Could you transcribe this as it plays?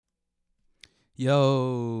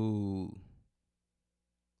Yo.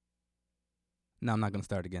 No, I'm not going to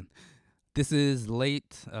start again. This is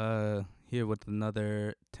late here with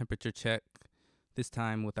another temperature check. This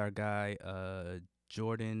time with our guy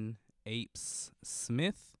Jordan Apes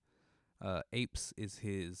Smith. Apes is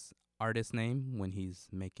his artist name when he's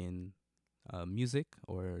making music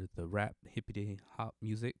or the rap hippity hop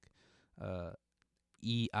music.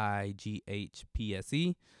 EIGHPSE.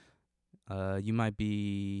 You might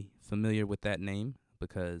be familiar with that name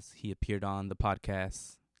because he appeared on the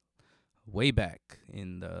podcast way back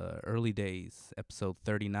in the early days, episode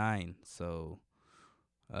 39. So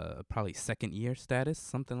probably second year status,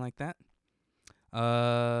 something like that.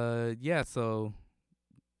 Yeah, so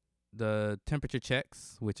the temperature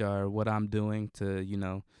checks, which are what I'm doing to,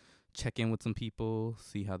 check in with some people,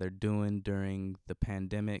 see how they're doing during the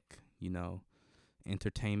pandemic,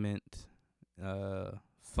 entertainment,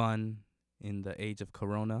 fun in the age of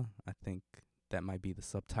corona. I think that might be the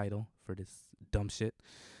subtitle for this dumb shit.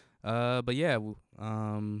 But yeah,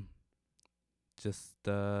 just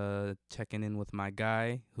checking in with my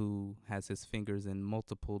guy who has his fingers in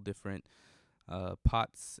multiple different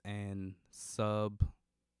pots and sub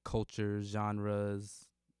cultures, genres,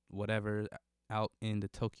 whatever out in the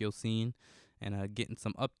Tokyo scene, and getting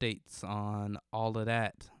some updates on all of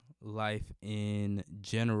that life in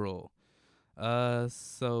general.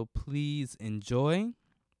 So please enjoy.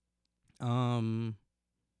 Yeah,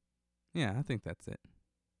 I think that's it.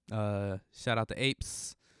 Shout out to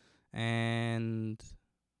Apes, and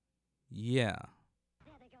yeah,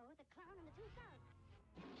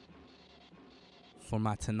 for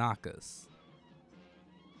my Tanakas.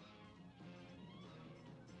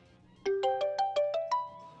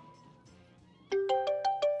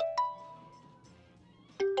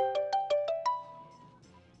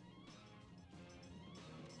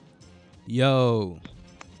 Yo,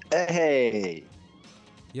 Hey,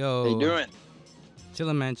 how you yo, doing?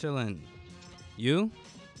 chillin', man, chillin'. You?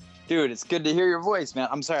 Dude, it's good to hear your voice, man.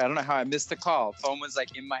 I'm sorry, I don't know how I missed the call. Phone was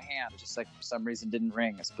like in my hand, just like for some reason didn't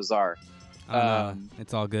ring. It's bizarre. Oh no,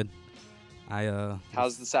 it's all good. I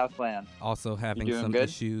How's the Southland? also having doing some good?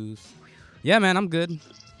 issues. Yeah, man, I'm good.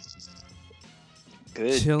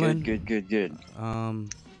 Good, Chilling. good. Um,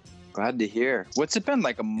 Glad to hear. What's it been,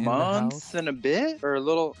 like a the month house. and a bit? Or a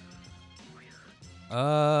little?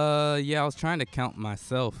 yeah, I was trying to count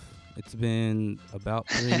myself. It's been about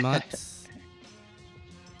 3 months.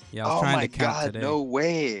 Yeah, I was Oh trying my to count god, today. no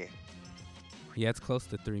way. Yeah, it's close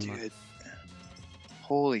to 3 Dude. months.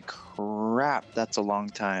 Holy crap, that's a long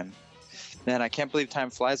time. Man, I can't believe time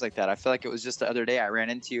flies like that. I feel like it was just the other day I ran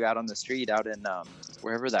into you out on the street out in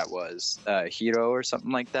wherever that was, Hiro or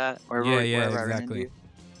something like that. Yeah, Wherever I ran into exactly. you.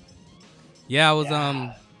 Yeah, I was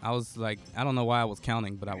Yeah. I was like, I don't know why I was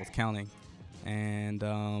counting, but I was counting. And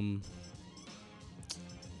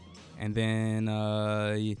then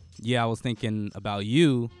yeah, I was thinking about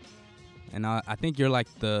you, and I think you're like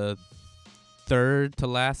the third to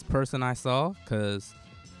last person I saw, cause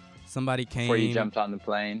somebody came. Before you jumped on the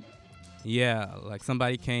plane. Yeah, like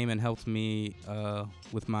somebody came and helped me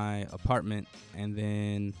with my apartment, and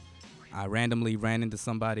then I randomly ran into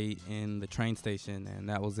somebody in the train station, and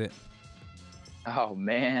that was it. Oh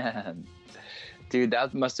man, dude,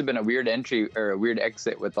 that must have been a weird entry or a weird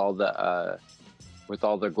exit with all the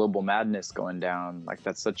global madness going down. Like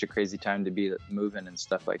that's such a crazy time to be moving and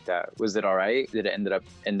stuff like that. Was it all right? Did it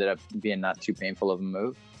ended up being not too painful of a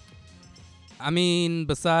move? I mean,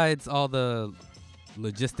 besides all the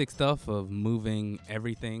logistic stuff of moving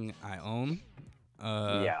everything I own,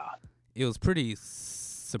 Yeah. it was pretty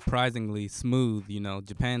surprisingly smooth.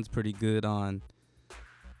 Japan's pretty good on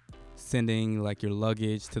sending like your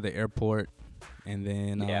luggage to the airport, and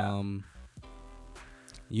then Yeah.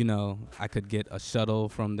 I could get a shuttle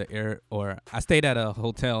from the air, or I stayed at a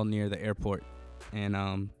hotel near the airport,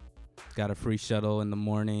 and got a free shuttle in the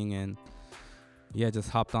morning, and yeah, just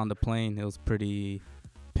hopped on the plane. It was pretty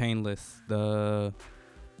painless. The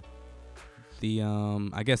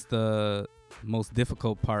I guess the most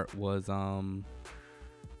difficult part was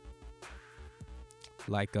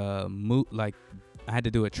like I had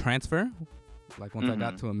to do a transfer, like once I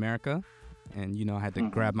got to America, and I had to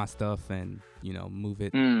grab my stuff and move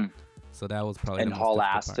it. So that was probably And the most haul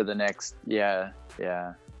difficult ass part. to the next. Yeah.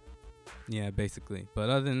 Yeah, basically. But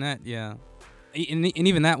other than that, yeah, and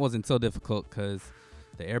even that wasn't so difficult because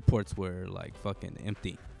the airports were like fucking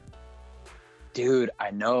empty. Dude,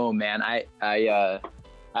 I know, man. I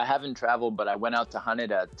haven't traveled, but I went out to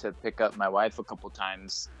Haneda to pick up my wife a couple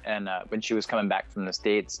times, and when she was coming back from the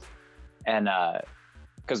States, and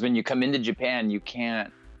because when you come into Japan, you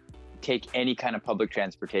can't take any kind of public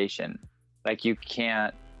transportation. Like you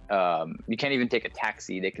can't you can't even take a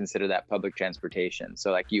taxi. They consider that public transportation.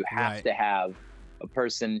 So like you have Right. to have a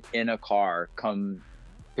person in a car come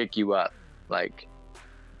pick you up. Like,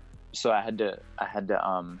 so I had to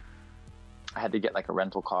get like a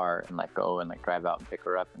rental car and like go and like drive out and pick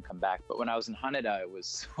her up and come back. But when I was in Haneda, it was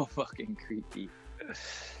so fucking creepy.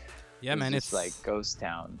 Yeah, It was man, just it's like ghost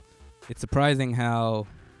town. it's surprising how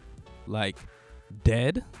like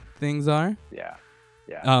dead things are. Yeah,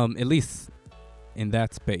 yeah. At least in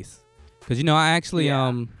that space, because you know I actually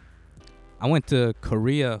Yeah. I went to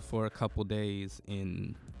Korea for a couple days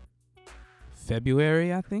in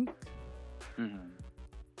February, I think, Mhm.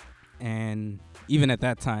 and even at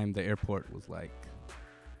that time the airport was like,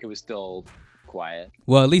 It was still quiet.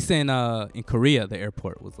 well, at least in Korea the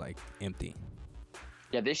airport was like empty.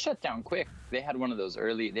 Yeah, they shut down quick. They had one of those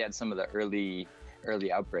early. They had some of the early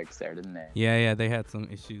outbreaks there, didn't they? Yeah, they had some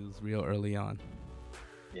issues real early on.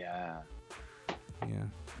 Yeah, Yeah.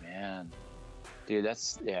 man. Dude,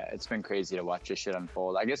 it's been crazy to watch this shit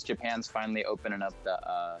unfold. I guess Japan's finally opening up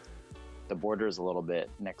the borders a little bit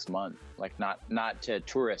next month. Like not to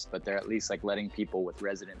tourists, but they're at least like letting people with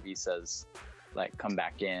resident visas like come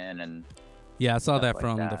back in and Yeah, I saw Stuff that like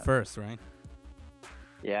from the that. first, right?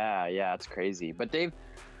 yeah, it's crazy. But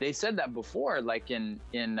they said that before, like in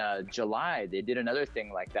July, they did another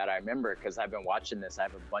thing like that. I remember because I've been watching this. I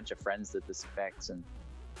have a bunch of friends that this affects, and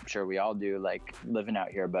I'm sure we all do, like living out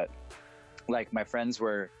here. But like my friends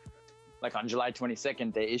were like on July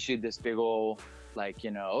 22nd, they issued this big old like,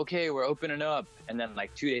 you know, okay, we're opening up, and then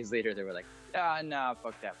like 2 days later, they were like, nah,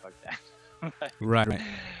 fuck that. Like, Right.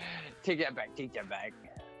 take that back.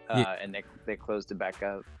 Yeah. And they closed it back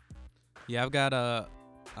up. Yeah, I've got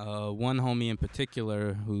one homie in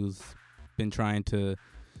particular who's been trying to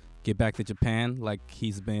get back to Japan. Like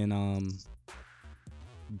he's been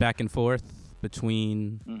back and forth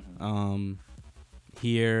between Mhm.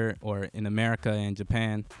 here or in America and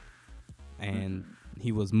Japan, and Mhm.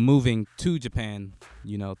 he was moving to Japan.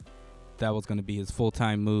 You know, that was going to be his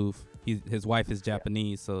full-time move. His wife is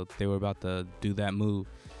Japanese, so they were about to do that move,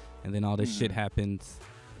 and then all this shit Mhm. happens,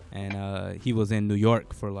 and he was in New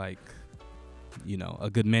York for like, you know, a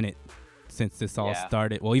good minute since this all Yeah.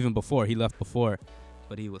 started. Well, even before, he left before,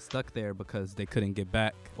 but he was stuck there because they couldn't get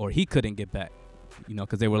back, or he couldn't get back, you know,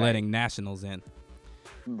 because they were Right. letting nationals in.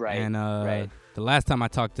 Right. And right. the last time I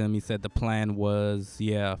talked to him, he said the plan was,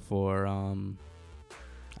 for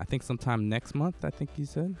I think sometime next month. I think he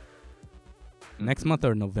said next Mhm. month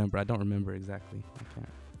or November. I don't remember exactly. I can't.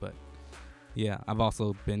 But yeah, I've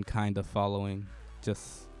also been kind of following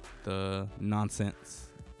just the nonsense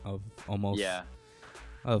of almost Yeah.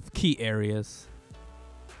 of key areas.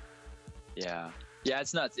 Yeah.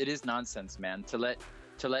 It's nuts. It is nonsense, man. To let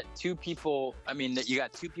two people. I mean, that you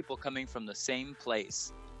got two people coming from the same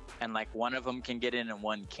place, and like one of them can get in and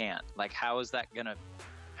one can't. Like, how is that gonna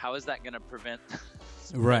prevent the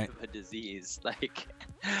spread Right. of a disease? Like,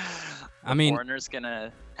 I mean- foreigner's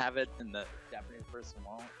gonna have it and the Japanese person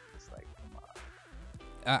won't. It's like, come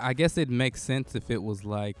on. I guess it makes sense if it was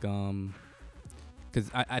like,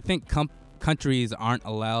 because I think countries aren't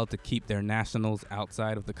allowed to keep their nationals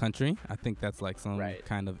outside of the country. I think that's like some Right.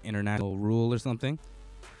 kind of international rule or something.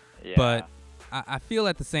 Yeah. But I feel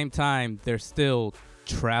at the same time there's still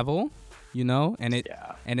travel, you know, and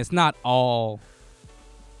it's not all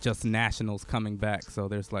just nationals coming back. So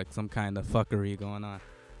there's like some kind of fuckery going on.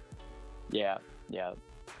 Yeah.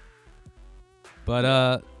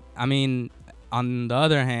 But I mean, on the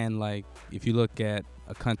other hand, like if you look at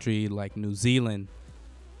a country like New Zealand,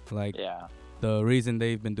 like Yeah. the reason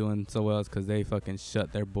they've been doing so well is because they fucking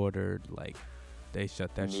shut their border, like they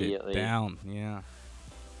shut that shit Immediately. down. Yeah.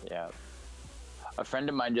 Yeah. A friend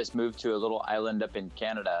of mine just moved to a little island up in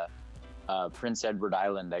Canada, Prince Edward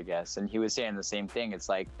Island, I guess, and he was saying the same thing. It's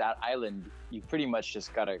like that island, you pretty much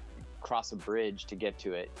just gotta cross a bridge to get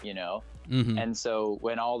to it, you know? Mm-hmm. And so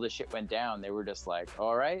when all the shit went down, they were just like,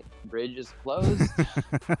 all right, bridge is closed.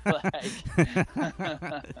 Like,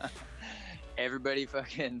 everybody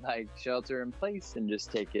fucking like shelter in place and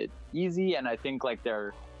just take it easy. And I think like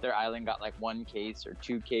their island got like 1 case or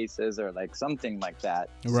 2 cases or like something like that.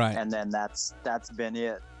 Right. And then that's been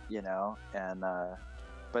it, you know? And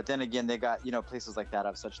but then again, they got, you know, places like that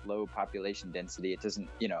have such low population density. It doesn't,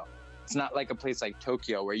 you know, it's not like a place like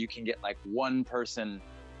Tokyo where you can get like one person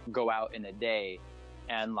go out in a day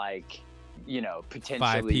and like, you know, potentially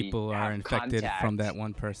 5 people have are infected contact. from that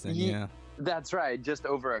one person. Ye- Yeah. That's right, just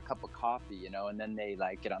over a cup of coffee, you know, and then they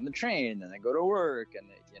like get on the train and they go to work and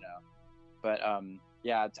they, you know. But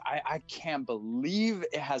yeah, I can't believe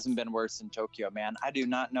it hasn't been worse in Tokyo, man. I do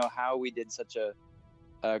not know how we did such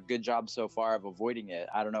a good job so far of avoiding it.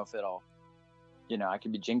 I don't know if it'll I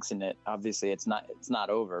could be jinxing it. Obviously, it's not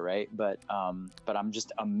over, right? But I'm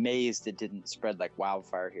just amazed it didn't spread like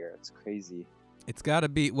wildfire here. It's crazy. It's got to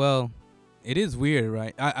be. Well, it is weird,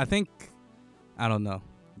 right? I think, I don't know.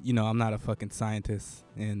 I'm not a fucking scientist,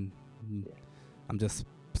 and I'm just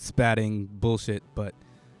spatting bullshit. But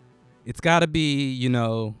it's got to be,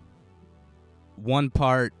 one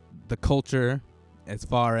part the culture, as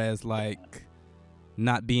far as like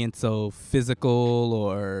not being so physical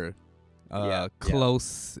or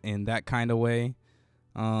close in that kind of way,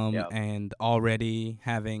 and already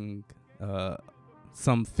having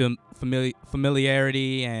some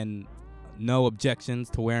familiarity and no objections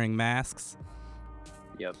to wearing masks.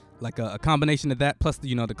 Yep. Like a combination of that, plus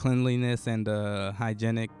the cleanliness and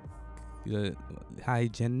hygienicity.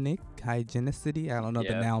 I don't know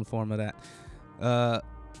the noun form of that.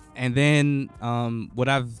 And then what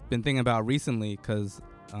I've been thinking about recently, because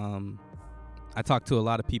I talk to a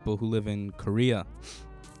lot of people who live in Korea,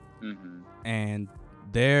 and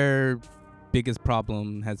their biggest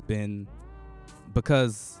problem has been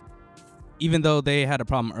because even though they had a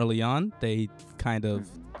problem early on, they kind of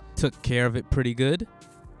took care of it pretty good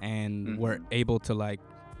and were able to like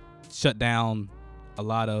shut down a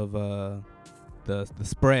lot of the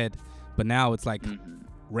spread. But now it's like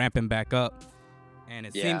ramping back up, and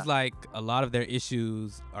it seems like a lot of their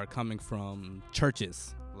issues are coming from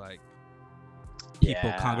churches, like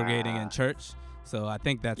people congregating in church. So I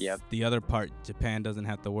think that's the other part. Japan doesn't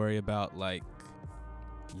have to worry about like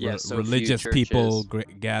so religious people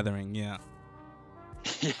gathering. Yeah,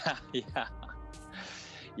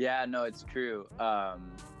 no, it's true.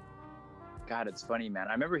 God, it's funny, man.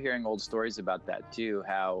 I remember hearing old stories about that too,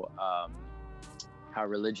 how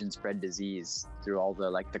religion spread disease through all the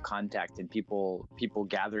like the contact and people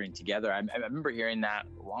gathering together. I remember hearing that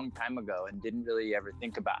a long time ago and didn't really ever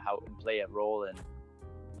think about how it would play a role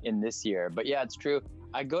in this year. But yeah, it's true.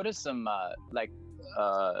 I go to some like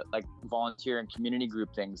volunteer and community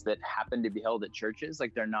group things that happen to be held at churches.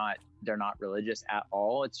 Like they're not religious at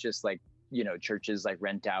all. It's just like, churches like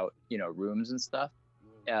rent out, rooms and stuff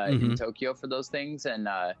in Tokyo for those things. And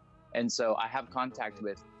so I have contact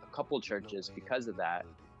with a couple churches because of that.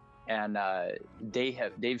 And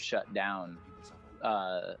they've shut down,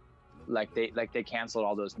 they canceled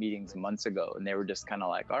all those meetings months ago, and they were just kind of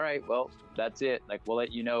like, all right, well, that's it. Like, we'll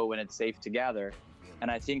let you know when it's safe to gather. And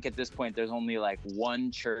I think at this point, there's only like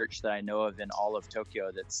one church that I know of in all of Tokyo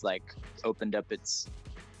that's like opened up its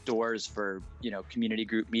doors for, community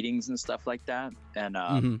group meetings and stuff like that. And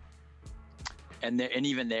and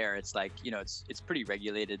even there, it's like, it's pretty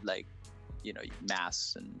regulated, like,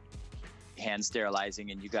 masks and hand sterilizing,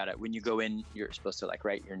 and when you go in, you're supposed to like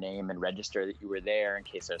write your name and register that you were there in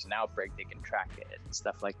case there's an outbreak. They can track it and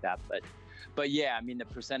stuff like that. But yeah, I mean, the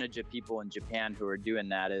percentage of people in Japan who are doing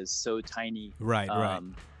that is so tiny. Right.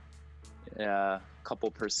 A couple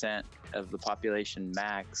percent of the population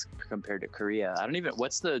max compared to Korea. I don't even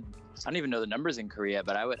know the numbers in Korea,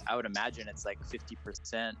 but I would imagine it's like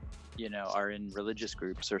 50%, are in religious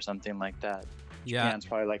groups or something like that. Japan's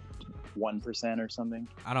probably like 1% or something.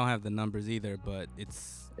 I don't have the numbers either, but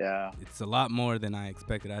it's a lot more than I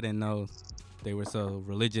expected. I didn't know they were so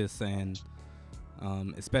religious and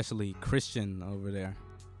especially Christian over there.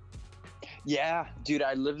 Yeah, dude,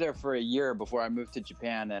 I lived there for a year before I moved to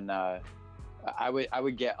Japan, and I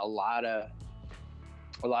would get a lot of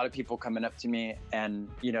people coming up to me and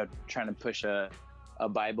trying to push a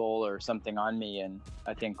Bible or something on me, and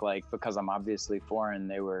I think like because I'm obviously foreign,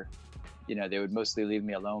 they were they would mostly leave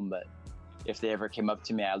me alone. But if they ever came up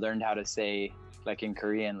to me, I learned how to say, like in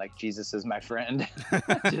Korean, like, Jesus is my friend,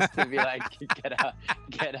 just to be like, get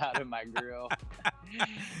out of my grill.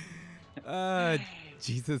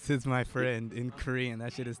 Jesus is my friend in Korean.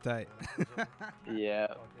 That shit is tight. Yeah.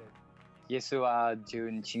 예수와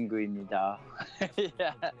좋은 친구입니다.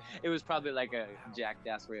 Yeah, it was probably like a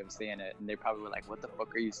jackass way of saying it, and they probably were like, "What the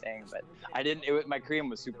fuck are you saying?" But I didn't. My Korean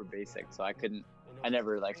was super basic, so I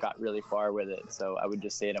never like got really far with it. So I would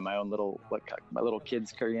just say it in my own little my little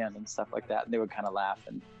kids' Korean and stuff like that, and they would kind of laugh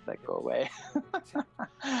and like go away.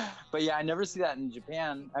 But yeah, I never see that in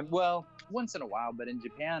Japan. Well, once in a while, but in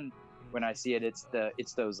Japan, when I see it, it's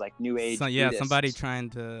those like new age. So, yeah, somebody trying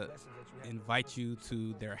to invite you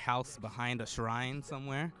to their house behind a shrine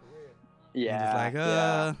somewhere. Yeah. And it's like,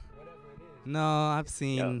 no, I've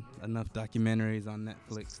seen enough documentaries on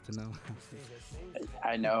Netflix to know.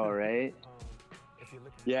 I know, right?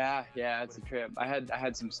 Yeah, it's a trip. I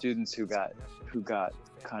had some students who got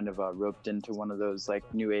kind of roped into one of those like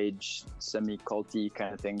new age semi-culty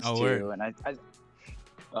kind of things too. Word. And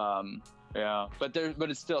but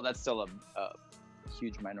that's still a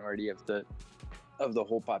huge minority of of the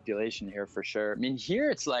whole population here for sure. I mean, here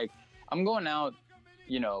it's like I'm going out,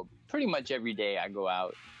 pretty much every day I go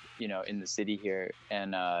out, in the city here.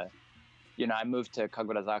 And, I moved to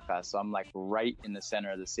Kagurazaka, so I'm like right in the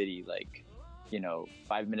center of the city, like,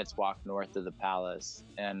 5 minutes walk north of the palace.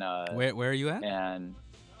 And Where are you at? And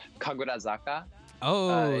Kagurazaka.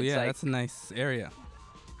 Oh, it's yeah, like- that's a nice area.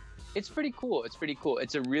 It's pretty cool.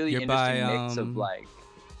 It's a really You're interesting by, mix of like.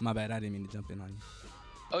 My bad, I didn't mean to jump in on you.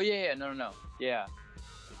 Oh yeah, no, yeah.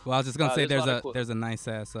 Well, I was just gonna say there's a lot there's of cool- there's a nice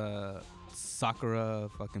ass Sakura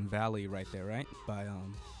fucking valley right there, right? By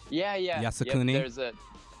Yeah. Yasukuni? Yep, there's a.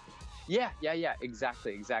 Yeah.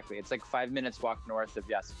 Exactly. It's like 5 minutes walk north of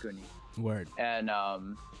Yasukuni, word. and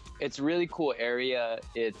it's a really cool area.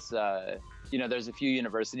 It's there's a few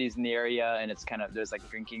universities in the area, and it's kind of there's like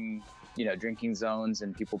drinking zones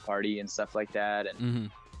and people party and stuff like that. And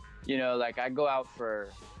like I go out for,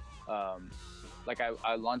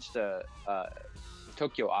 I launched a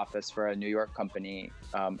Tokyo office for a New York company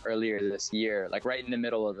earlier this year, like right in the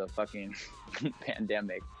middle of the fucking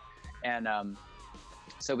pandemic, and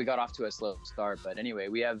so we got off to a slow start. But anyway,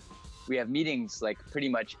 we have meetings like pretty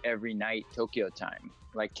much every night Tokyo time,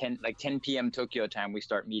 like 10 p.m. Tokyo time. We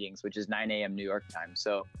start meetings, which is 9 a.m. New York time.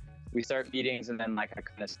 So we start meetings, and then like I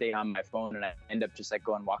kind of stay on my phone, and I end up just like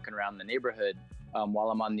walking around the neighborhood while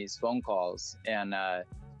I'm on these phone calls. And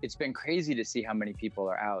it's been crazy to see how many people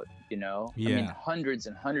are out, Yeah. I mean, hundreds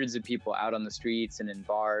and hundreds of people out on the streets and in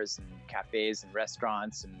bars and cafes and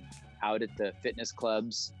restaurants and out at the fitness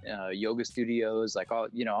clubs, yoga studios, like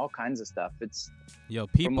all kinds of stuff. It's Yo,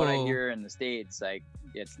 from people. what I hear in the States, like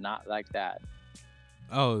it's not like that.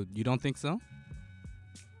 Oh, you don't think so?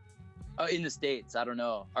 Oh, in the States, I don't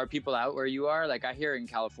know. Are people out where you are? Like I hear in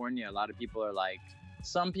California, a lot of people are like,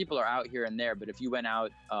 some people are out here and there, but if you went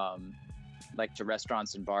out, like to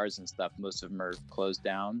restaurants and bars and stuff, most of them are closed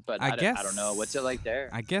down. But I don't know. What's it like there?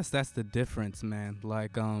 I guess that's the difference, man.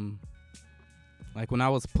 Like when I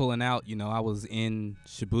was pulling out, I was in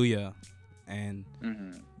Shibuya, and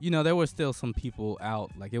there were still some people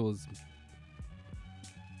out. Like it was,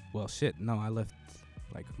 well, shit. No, I left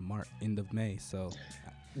like end of May, so.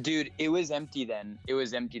 Dude, it was empty then.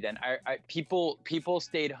 People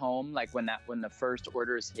stayed home. Like when the first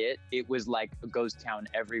orders hit, it was like a ghost town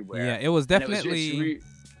everywhere. Yeah, it was And it was definitely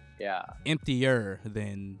yeah. emptier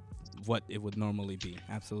than what it would normally be.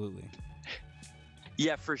 Absolutely.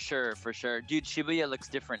 Yeah, for sure. Dude, Shibuya looks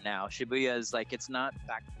different now. Shibuya is like, it's not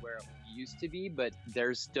back where it used to be, but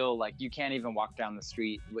there's still like, you can't even walk down the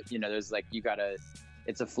street. There's like,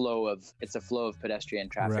 it's a flow of pedestrian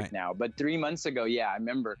traffic Right. now. But 3 months ago, yeah, I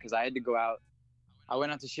remember, because I had to go out. I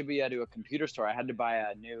went out to Shibuya to a computer store. I had to buy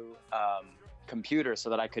a new computer so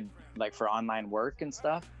that I could, like, for online work and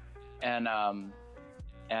stuff. And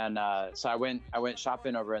so I went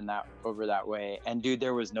shopping over that way, and dude,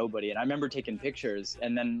 there was nobody. And I remember taking pictures,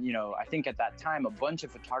 and then I think at that time a bunch of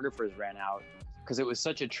photographers ran out because it was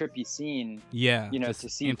such a trippy scene. Yeah. To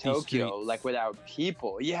see empty Tokyo streets. like without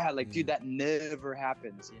people. Yeah, like dude, that never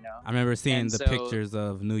happens. I remember seeing And the so- pictures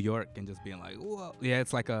of New York and just being like, whoa. Yeah,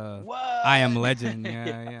 it's like a What? I Am Legend.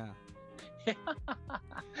 Yeah.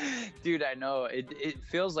 Dude, I know it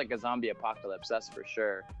feels like a zombie apocalypse, that's for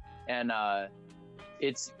sure. And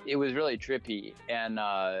it was really trippy, and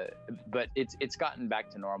but it's gotten back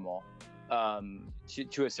to normal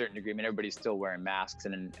to a certain degree. I mean, everybody's still wearing masks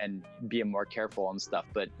and being more careful and stuff,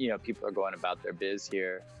 but people are going about their biz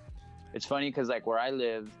here. It's funny because like where I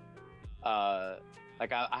live,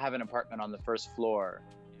 like I have an apartment on the first floor,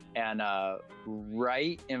 and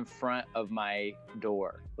right in front of my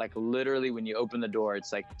door, like literally when you open the door,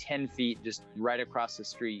 it's like 10 feet just right across the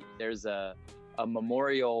street, there's a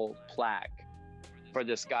memorial plaque for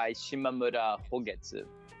this guy Shimamura Hogetsu.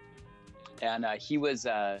 And he was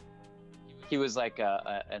like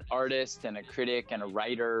an artist and a critic and a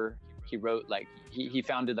writer. He wrote like he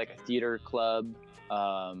founded like a theater club,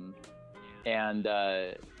 and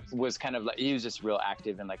was kind of like, he was just real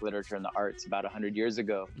active in like literature and the arts about 100 years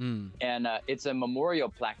ago. And it's a memorial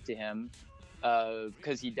plaque to him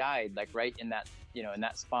because he died like right in that in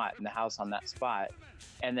that spot, in the house on that spot.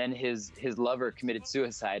 And then his lover committed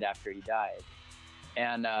suicide after he died,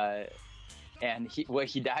 and what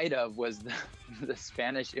he died of was the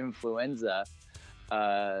Spanish influenza,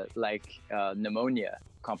 pneumonia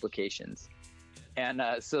complications. And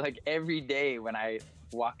so like every day when I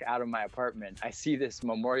walk out of my apartment, I see this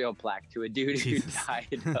memorial plaque to a dude Jesus. who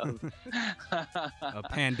died of A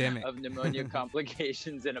pandemic. of pneumonia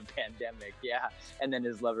complications in a pandemic. Yeah. And then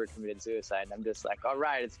his lover committed suicide. And I'm just like, all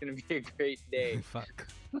right, it's going to be a great day. Fuck.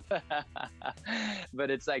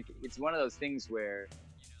 But it's like, it's one of those things where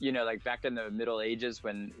like back in the Middle Ages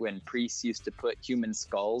when priests used to put human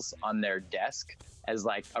skulls on their desk as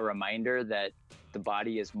like a reminder that the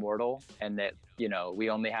body is mortal and that, we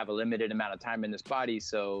only have a limited amount of time in this body.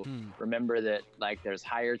 So remember that like there's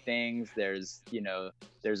higher things, there's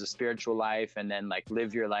a spiritual life, and then like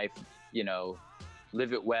live your life,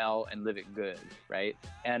 live it well and live it good, right?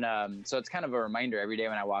 And so it's kind of a reminder every day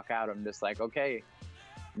when I walk out. I'm just like, okay,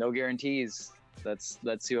 no guarantees. Let's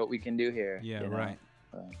see what we can do here. Yeah, right.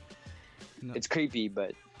 No. It's creepy,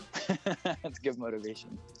 but it's good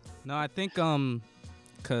motivation. No, I think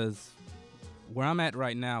because where I'm at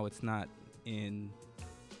right now, it's not in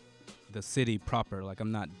the city proper. Like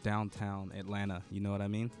I'm not downtown Atlanta. You know what I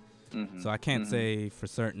mean? Mm-hmm. So I can't say for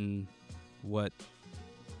certain what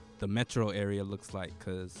the metro area looks like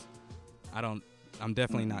because I'm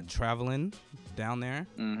definitely not traveling down there.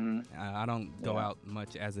 I don't go out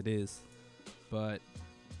much as it is, but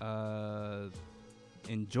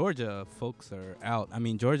in Georgia, folks are out. I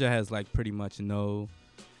mean, Georgia has like pretty much no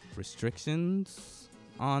restrictions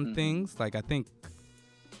on things. Like I think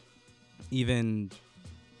even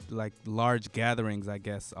like large gatherings, I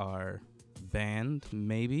guess, are banned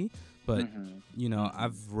maybe. But,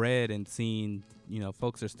 I've read and seen,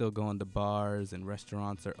 folks are still going to bars and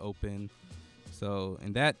restaurants are open. So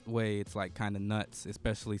in that way, it's like kind of nuts,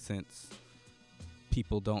 especially since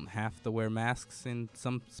people don't have to wear masks in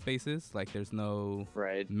some spaces. Like there's no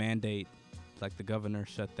mandate. Like the governor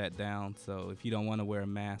shut that down. So if you don't want to wear a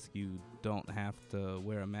mask, you don't have to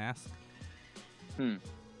wear a mask.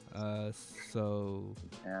 So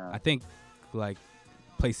I think like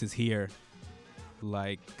places here,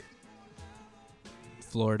 like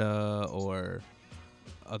Florida or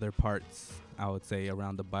other parts, I would say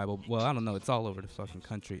around the Bible. Well, I don't know. It's all over the fucking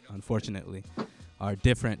country, unfortunately, are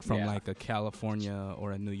different from like a California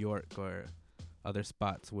or a New York or other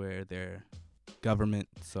spots where their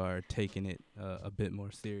governments are taking it a bit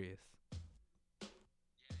more serious.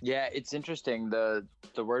 Yeah, it's interesting. The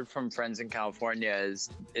word from friends in California is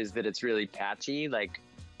that it's really patchy. Like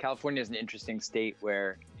California is an interesting state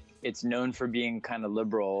where it's known for being kind of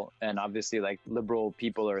liberal, and obviously like liberal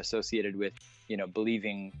people are associated with,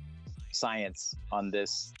 believing science on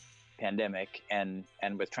this pandemic and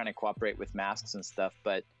with trying to cooperate with masks and stuff.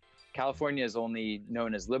 But California is only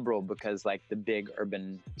known as liberal because like the big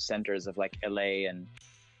urban centers of like LA and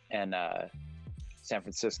San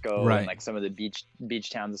Francisco and like some of the beach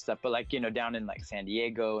towns and stuff. But like, down in like San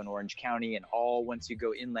Diego and Orange County and once you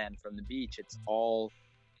go inland from the beach, it's all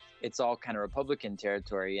kind of Republican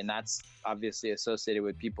territory. And that's obviously associated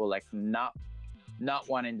with people like not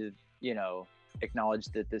wanting to, acknowledge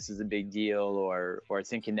that this is a big deal or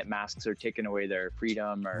thinking that masks are taking away their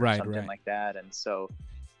freedom or something like that. And so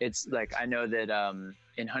it's like, I know that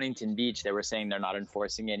in Huntington Beach, they were saying they're not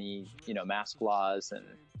enforcing any, mask laws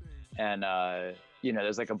and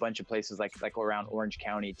there's like a bunch of places like around Orange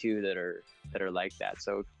County too that are like that.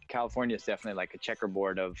 So California is definitely like a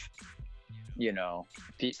checkerboard of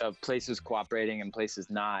places cooperating and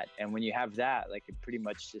places not. And when you have that, like it pretty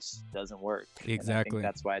much just doesn't work. Exactly. And I think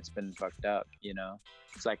that's why it's been fucked up.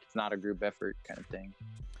 It's like it's not a group effort kind of thing.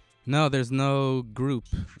 No, there's no group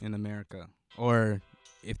in America. Or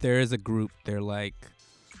if there is a group, they're like,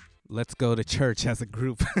 let's go to church as a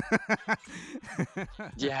group.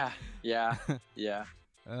 Yeah.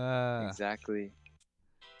 Exactly.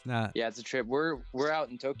 Nah. Yeah, it's a trip. We're out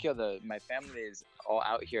in Tokyo. My family is all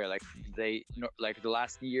out here. Like the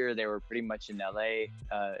last year they were pretty much in LA,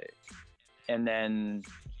 and then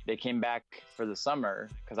they came back for the summer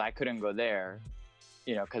because I couldn't go there,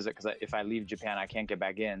 because if I leave Japan I can't get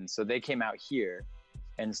back in. So they came out here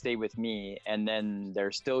and stayed with me, and then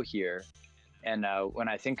they're still here. And when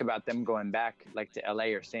I think about them going back like to LA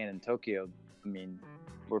or staying in Tokyo, I mean,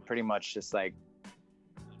 we're pretty much just like,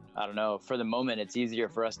 I don't know, for the moment it's easier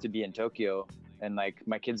for us to be in Tokyo, and like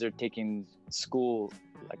my kids are taking school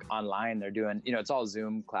like online. They're doing, it's all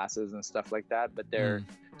Zoom classes and stuff like that, but they're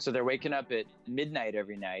waking up at midnight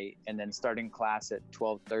every night and then starting class at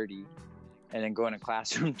 12:30 and then going to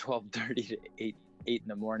class from 12:30 to 8 in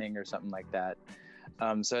the morning or something like that.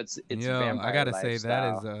 So it's I gotta say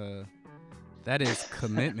lifestyle. that is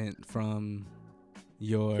commitment from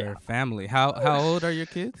your family. How old are your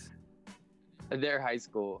kids? They're high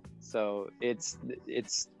school, so it's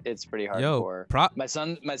pretty hardcore. My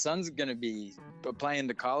son's gonna be applying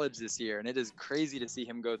to college this year, and it is crazy to see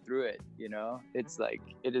him go through it. It's like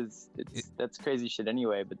that's crazy shit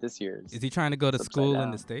anyway. But this year, is he trying to go to school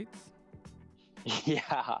in the States?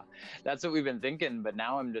 Yeah, that's what we've been thinking. But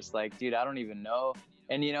now I'm just like, dude, I don't even know.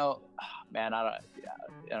 And man, I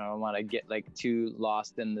don't want to get like too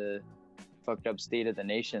lost in the fucked up state of the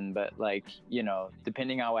nation. But like, you know,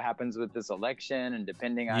 depending on what happens with this election, and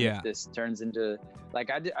depending on if this turns into, like,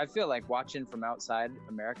 I feel like watching from outside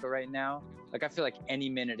America right now, like I feel like any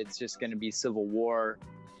minute it's just going to be civil war.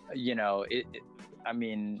 You know, I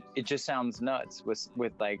mean, it just sounds nuts with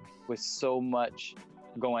so much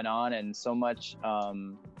going on, and so much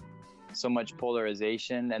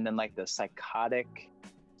polarization, and then like the psychotic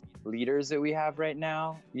leaders that we have right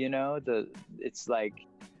now. You know, it's like,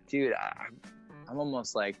 dude, I'm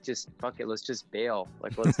almost like, just fuck it, let's just bail.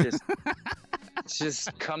 Like, let's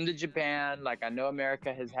just come to Japan. Like, I know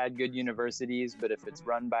America has had good universities, but if it's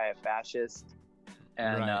run by a fascist,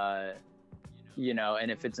 and you know, and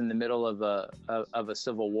if it's in the middle of a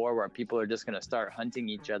civil war where people are just going to start hunting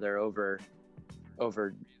each other over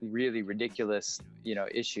really ridiculous, you know,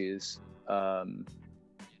 issues,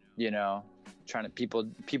 you know, trying to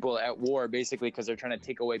people at war basically because they're trying to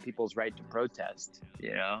take away people's right to protest.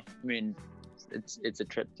 You know, I mean, it's a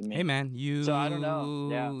trip to me. Hey man, so I don't know.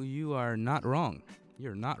 Yeah, you are not wrong.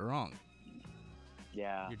 You're not wrong.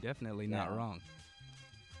 Yeah, you're definitely not wrong.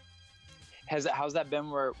 How's that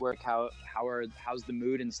been? How's the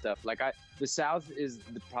mood and stuff? Like, the South is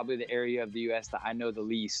probably the area of the U.S. that I know the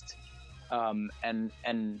least, and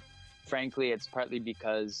frankly, it's partly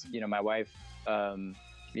because, you know, my wife,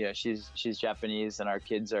 you know, she's Japanese, and our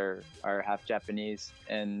kids are half Japanese,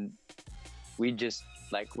 and we just,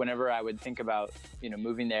 like, whenever I would think about, you know,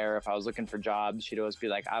 moving there, if I was looking for jobs, she'd always be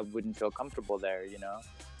like, I wouldn't feel comfortable there, you know,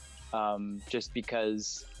 just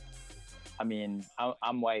because, I mean,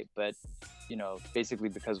 I'm white, but, you know, basically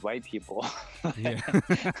because white people. Yeah.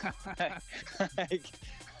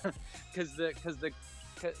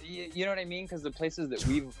 You know what I mean? Because the places that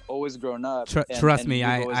we've always grown up. Trust me,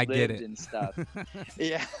 I get it. And stuff.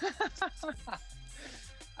 Yeah.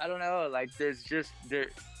 I don't know. Like, there's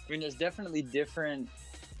definitely different.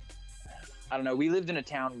 I don't know. We lived in a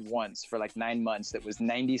town once for like 9 months that was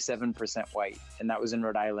 97% white, and that was in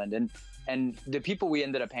Rhode Island. And the people we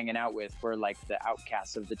ended up hanging out with were like the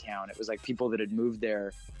outcasts of the town. It was like people that had moved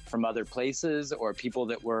there from other places, or people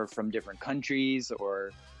that were from different countries,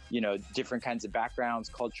 or, you know, different kinds of backgrounds,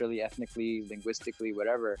 culturally, ethnically, linguistically,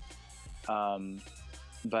 whatever.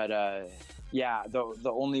 Yeah,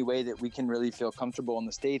 the only way that we can really feel comfortable in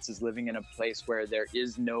the States is living in a place where there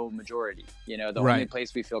is no majority. You know, the only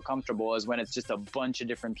place we feel comfortable is when it's just a bunch of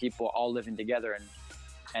different people all living together,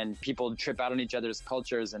 and people trip out on each other's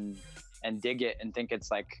cultures and dig it and think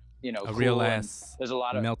it's like, you know, a cool. real ass, there's a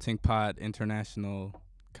lot of melting pot, international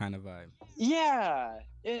kind of vibe. Yeah.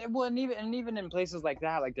 Well, and even in places like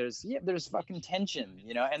that, like there's fucking tension,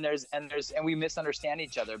 you know, and we misunderstand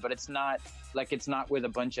each other, but it's not with a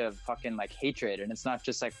bunch of fucking like hatred, and it's not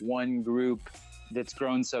just like one group that's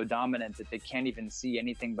grown so dominant that they can't even see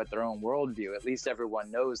anything but their own worldview. At least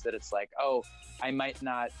everyone knows that it's like, oh, I might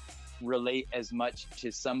not relate as much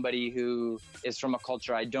to somebody who is from a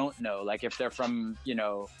culture I don't know. Like if they're from, you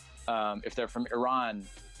know, if they're from Iran,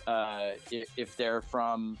 if they're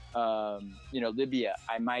from, you know, Libya,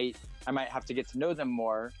 I might have to get to know them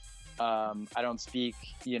more. I don't speak,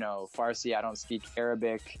 you know, Farsi. I don't speak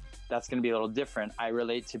Arabic. That's going to be a little different. I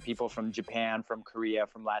relate to people from Japan, from Korea,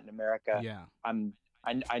 from Latin America. Yeah.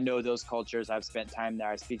 I know those cultures. I've spent time there.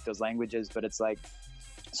 I speak those languages, but it's like,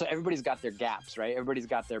 so everybody's got their gaps, right? Everybody's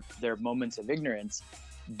got their moments of ignorance,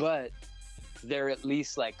 but they're at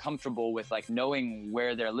least like comfortable with like knowing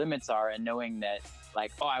where their limits are, and knowing that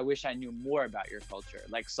like, oh, I wish I knew more about your culture.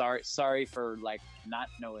 Like, sorry for like not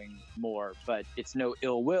knowing more, but it's no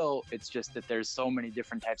ill will. It's just that there's so many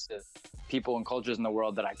different types of people and cultures in the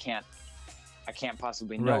world that I can't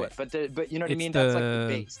possibly know it. But you know what I mean? That's like the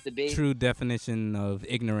base. The base. True definition of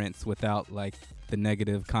ignorance without like the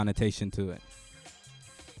negative connotation to it.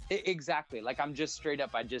 Exactly. Like, I'm just straight up,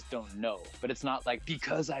 I just don't know. But it's not like,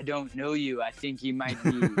 because I don't know you, I think you might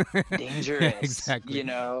be dangerous. Exactly. You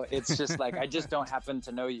know, it's just like, I just don't happen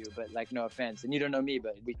to know you, but like, no offense. And you don't know me,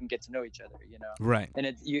 but we can get to know each other, you know? Right.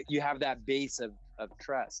 And you have that base of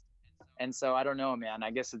trust. And so I don't know, man,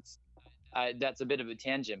 I guess that's a bit of a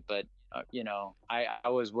tangent, but you know, I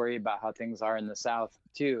always worry about how things are in the South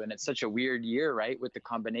too. And it's such a weird year, right? With the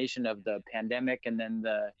combination of the pandemic, and then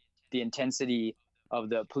the intensity of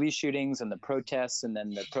the police shootings and the protests, and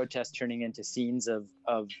then the protests turning into scenes of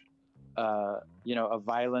you know, of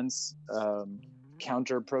violence,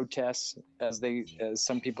 counter protests, as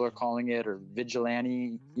some people are calling it, or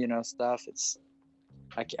vigilante, you know, stuff.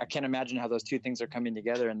 I can't imagine how those two things are coming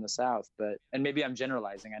together in the South, and maybe I'm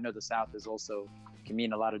generalizing. I know the South is also can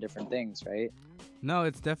mean a lot of different things, right? No,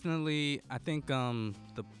 it's definitely, I think the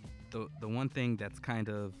one thing that's kind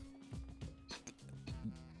of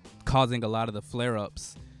causing a lot of the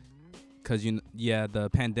flare-ups, because the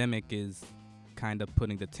pandemic is kind of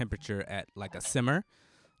putting the temperature at like a simmer.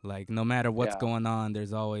 Like no matter what's Yeah. going on,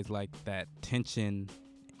 there's always like that tension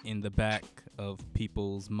in the back of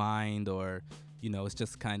people's mind, or it's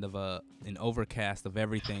just kind of an overcast of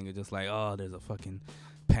everything. It's just like, oh, there's a fucking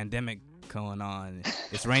pandemic going on.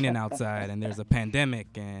 It's raining outside and there's a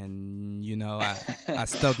pandemic, and I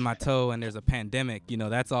stubbed my toe and there's a pandemic.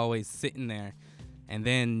 That's always sitting there. And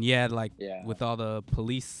then with all the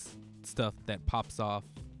police stuff that pops off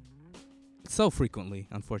so frequently,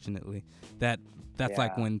 unfortunately, that's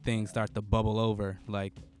like when things start to bubble over.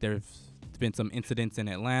 Like there's been some incidents in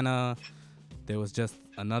Atlanta. There was just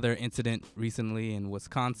another incident recently in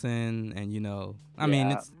Wisconsin, and I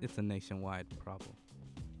mean it's a nationwide problem.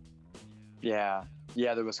 Yeah,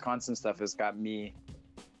 the Wisconsin stuff has got me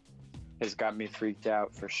freaked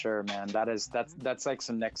out for sure, man. That's like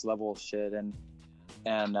some next level shit, and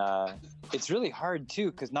it's really hard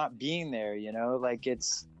too, because not being there, like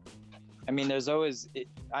there's always,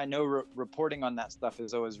 I know reporting on that stuff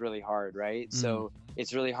is always really hard, right? Mm. So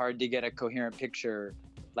it's really hard to get a coherent picture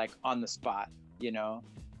like on the spot,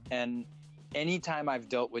 and anytime I've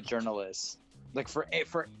dealt with journalists, like for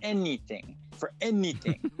anything,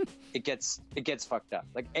 it gets fucked up,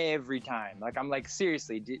 like every time. Like I'm like,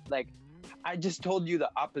 seriously, like I just told you the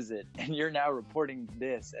opposite and you're now reporting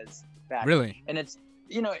this as fact. Really? And it's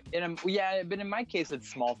but in my case it's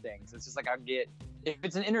small things. It's just like if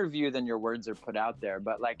it's an interview, then your words are put out there.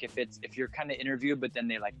 But like if you're kind of interviewed, but then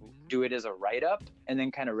they like do it as a write-up and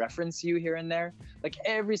then kind of reference you here and there, like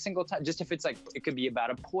every single time, just if it's like, it could be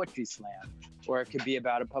about a poetry slam or it could be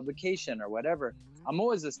about a publication or whatever, I'm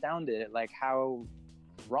always astounded at like how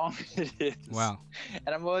wrong it is. Wow.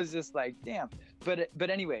 And I'm always just like, damn. But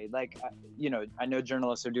anyway, like, I know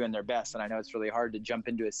journalists are doing their best, and I know it's really hard to jump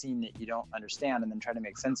into a scene that you don't understand and then try to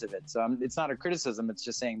make sense of it. So it's not a criticism. It's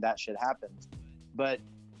just saying that shit happens. But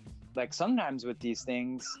like sometimes with these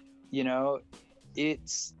things,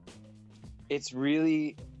 it's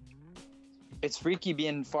freaky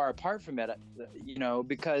being far apart from it,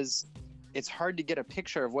 because it's hard to get a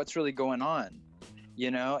picture of what's really going on,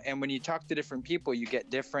 and when you talk to different people, you get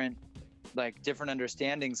different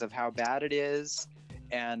understandings of how bad it is.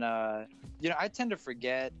 And I tend to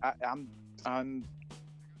forget. I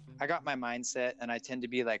got my mindset, and I tend to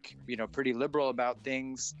be like, pretty liberal about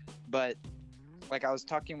things. But like I was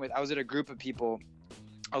with a group of people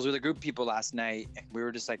last night. We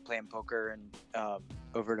were just like playing poker and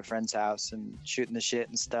over at a friend's house and shooting the shit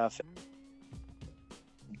and stuff.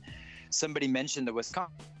 Somebody mentioned the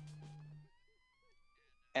Wisconsin,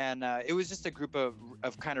 and it was just a group of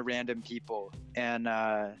kind of random people, and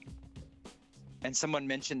someone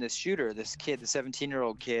mentioned this shooter, this kid, the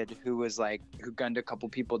 17-year-old kid who gunned a couple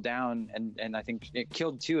people down, and I think it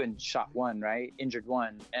killed 2 and shot 1, right? Injured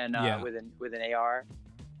 1, and with an AR.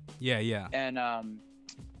 Yeah.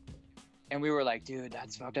 And we were like, dude,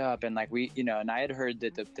 that's fucked up. And like and I had heard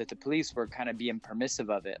that the police were kind of being permissive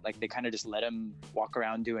of it, like they kind of just let him walk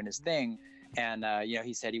around doing his thing. And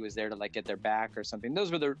he said he was there to like get their back or something.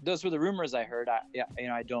 Those were the rumors I heard.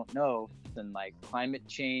 I don't know. And like climate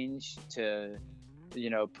change to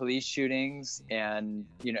police shootings and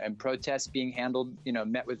and protests being handled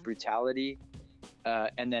met with brutality,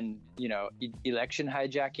 and then election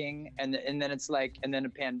hijacking, and then it's like, and then a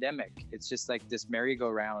pandemic. It's just like this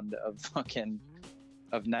merry-go-round of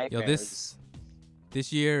nightmares.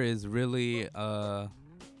 This year is really a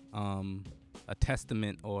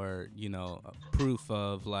testament, or a proof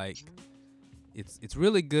of like it's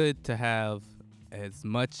really good to have as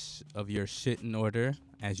much of your shit in order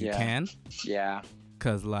as you can. Yeah.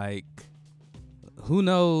 Cause like, who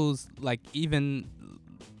knows? Like even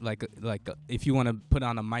like if you want to put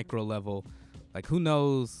on a micro level, like who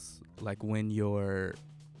knows? Like when your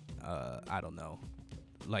I don't know,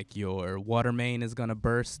 like your water main is gonna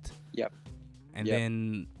burst. Yep. And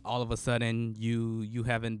then all of a sudden you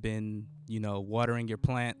haven't been watering your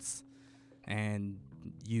plants, and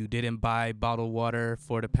you didn't buy bottled water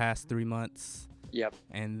for the past 3 months. Yep.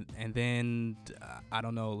 And then I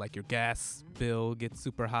don't know, like your gas bill gets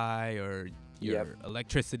super high, or your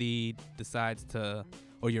electricity decides to,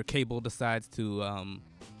 or your cable decides to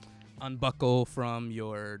unbuckle from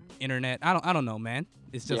your internet. I don't know, man.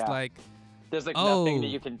 It's just like there's like nothing that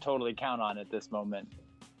you can totally count on at this moment.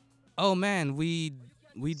 Oh man, we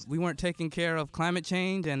weren't taking care of climate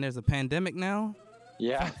change, and there's a pandemic now.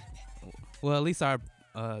 Yeah. Well, at least our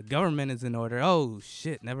government is in order. Oh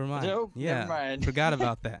shit, never mind. Nope, never mind. Forgot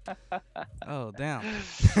about that. Oh damn.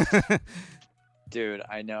 Dude,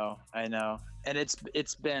 I know. And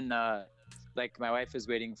it's been like my wife is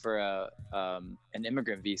waiting for an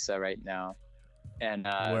immigrant visa right now, and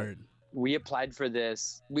Word. we applied for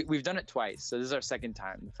this. We've done it twice. So this is our second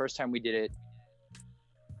time. The first time we did it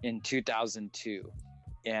in 2002,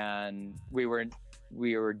 and we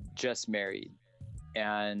were just married,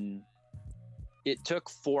 and it took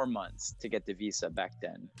 4 months to get the visa back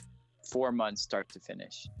then. 4 months start to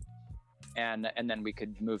finish. And then we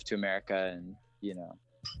could move to America, and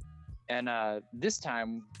and this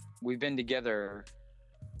time we've been together,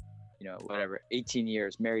 18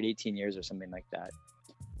 years, married 18 years or something like that.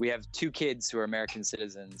 We have 2 kids who are American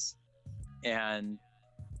citizens, and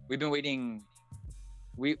we've been waiting.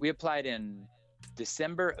 We applied in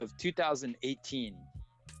December of 2018.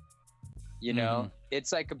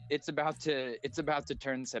 It's like it's about to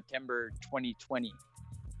turn September 2020,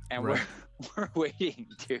 and Right. we're waiting,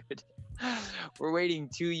 dude. We're waiting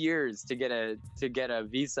 2 years to get a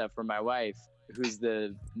visa for my wife, who's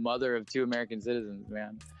the mother of 2 American citizens,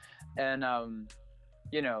 man. And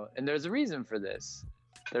and there's a reason for this.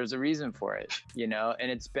 There's a reason for it,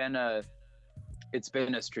 and it's been a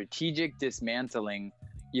strategic dismantling,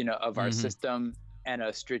 of our system, and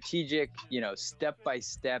a strategic,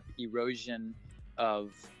 step-by-step erosion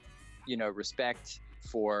of, respect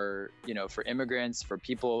for immigrants, for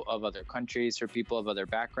people of other countries, for people of other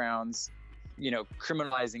backgrounds,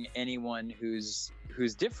 criminalizing anyone who's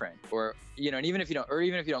different, or, and even if you don't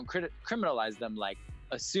criminalize them, like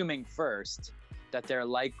assuming first that they're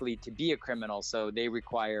likely to be a criminal, so they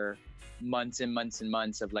require months and months and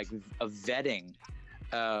months of vetting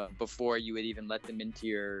before you would even let them into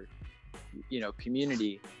your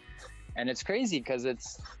community. And it's crazy because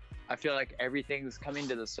I feel like everything's coming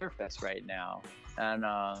to the surface right now, and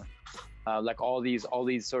like all these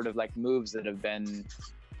sort of like moves that have been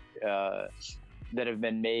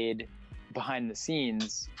made behind the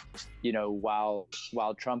scenes, while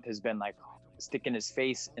Trump has been like sticking his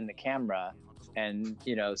face in the camera, and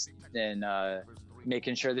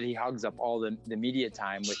making sure that he hogs up all the media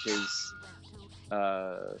time with his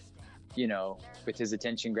with his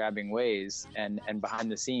attention grabbing ways, and behind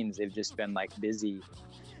the scenes they've just been like busy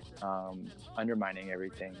undermining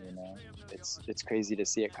everything. It's crazy to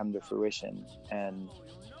see it come to fruition, and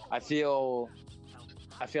I feel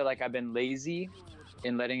like I've been lazy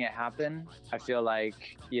in letting it happen. I feel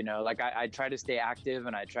like I try to stay active,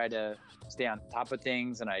 and I try to stay on top of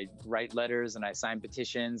things, and I write letters, and I sign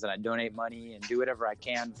petitions, and I donate money, and do whatever I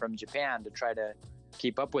can from Japan to try to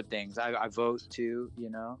keep up with things. I vote too,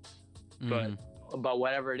 but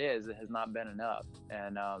whatever it is, it has not been enough.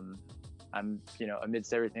 And I'm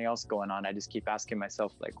amidst everything else going on, I just keep asking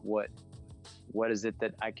myself, like, what is it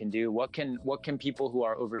that I can do? What can people who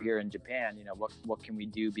are over here in Japan, what can we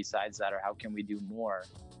do besides that, or how can we do more?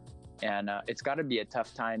 And it's got to be a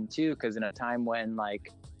tough time too, because in a time when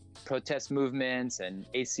like protest movements and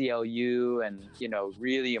ACLU and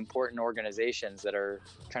really important organizations that are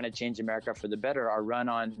trying to change America for the better are run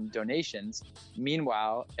on donations.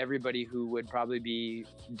 Meanwhile, everybody who would probably be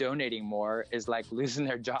donating more is like losing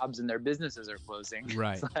their jobs, and their businesses are closing.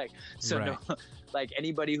 Right. It's like, so right. No, like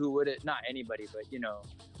anybody who would, not anybody, but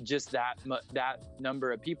just that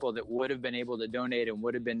number of people that would have been able to donate and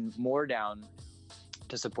would have been more down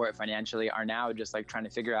to support financially are now just like trying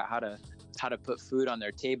to figure out how to put food on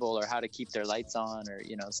their table, or how to keep their lights on, or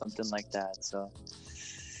something like that. So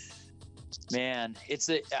man,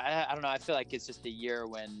 I don't know, I feel like it's just a year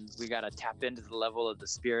when we got to tap into the level of the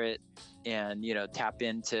spirit, and tap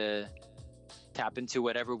into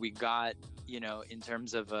whatever we got, in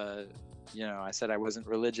terms of I said I wasn't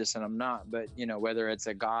religious, and I'm not, but whether it's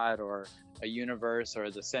a God or a universe, or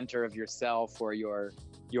the center of yourself, or your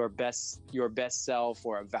best self,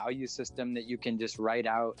 or a value system that you can just write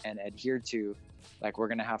out and adhere to, like we're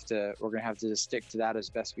gonna have to just stick to that as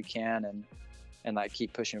best we can, and like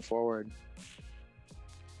keep pushing forward.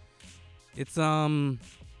 It's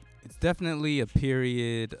definitely a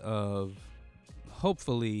period of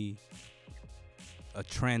hopefully a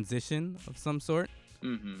transition of some sort.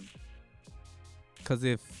 Because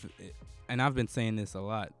and I've been saying this a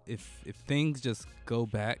lot, if things just go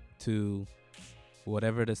back to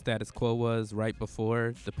whatever the status quo was right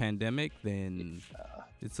before the pandemic, then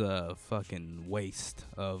it's a fucking waste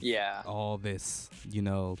of all this,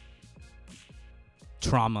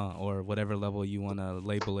 trauma, or whatever level you want to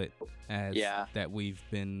label it as, that we've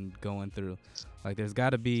been going through. Like, there's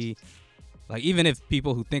got to be, like, even if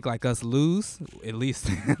people who think like us lose, at least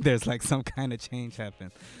there's like some kind of change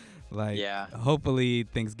happen. Like, hopefully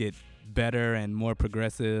things get better and more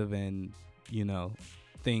progressive, and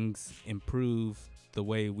things improve the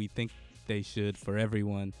way we think they should for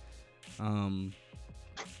everyone. But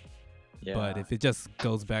if it just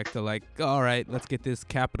goes back to like, all right, let's get this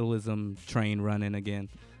capitalism train running again,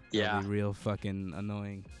 that'll be real fucking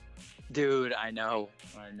annoying. Dude, I know.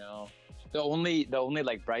 The only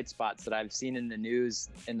like bright spots that I've seen in the news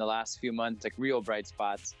in the last few months, like real bright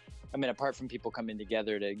spots. I mean, apart from people coming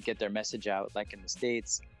together to get their message out, like in the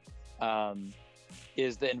States, um,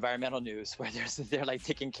 is the environmental news where they're like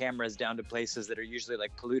taking cameras down to places that are usually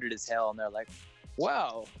like polluted as hell, and they're like,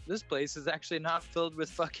 wow, this place is actually not filled with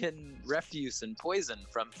fucking refuse and poison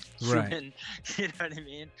from Right. human. You know what I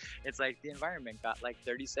mean? It's like the environment got like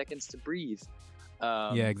 30 seconds to breathe.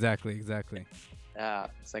 Yeah, exactly.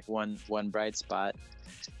 It's like one bright spot,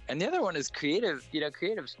 and the other one is creative.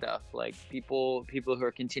 Creative stuff, like people who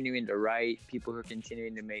are continuing to write, people who are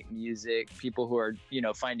continuing to make music, people who are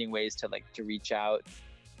finding ways to reach out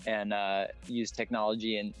and use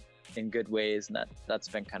technology in good ways, and that's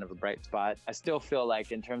been kind of a bright spot. I still feel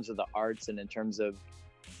like in terms of the arts and in terms of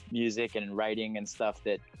music and writing and stuff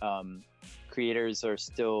that creators are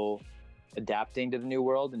still adapting to the new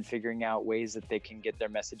world and figuring out ways that they can get their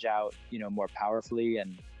message out more powerfully,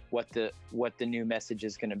 and what the new message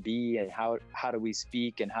is going to be, and how do we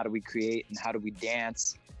speak, and how do we create, and how do we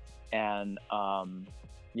dance, and how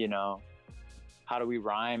do we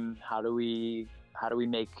rhyme, how do we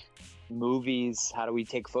make movies, how do we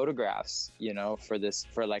take photographs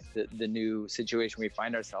for like the new situation we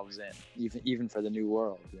find ourselves in, even for the new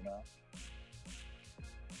world.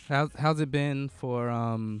 How's it been for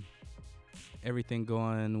everything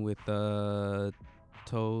going with Topo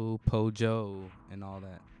and all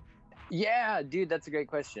that? Yeah, dude, that's a great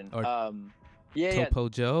question. Or Topo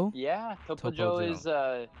Joe? Yeah, Topo Joe is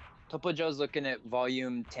Topo Joe's looking at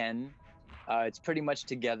volume 10. It's pretty much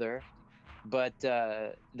together, but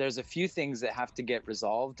there's a few things that have to get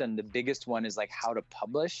resolved, and the biggest one is like how to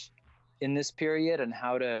publish in this period and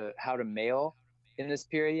how to mail in this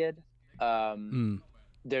period.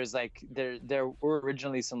 There's like there were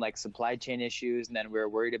originally some like supply chain issues, and then we were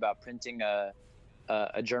worried about printing a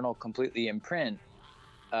journal completely in print.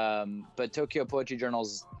 But Tokyo Poetry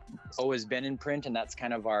Journal's always been in print, and that's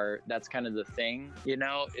kind of the thing,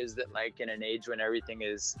 is that like in an age when everything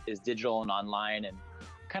is digital and online, and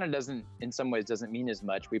kind of in some ways doesn't mean as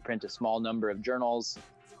much. We print a small number of journals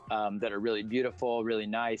that are really beautiful, really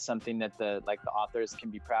nice, something that the authors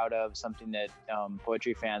can be proud of, something that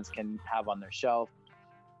poetry fans can have on their shelf.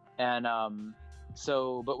 And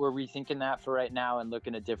but we're rethinking that for right now and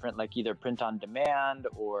looking at different, like either print on demand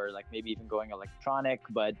or like maybe even going electronic.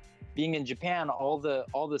 But being in Japan, all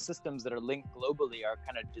the systems that are linked globally are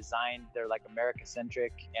kind of designed, they're like America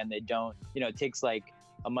centric, and they don't, it takes like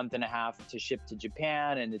a month and a half to ship to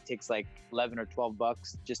Japan, and it takes like $11 or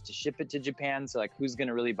 $12 just to ship it to Japan. So like, who's going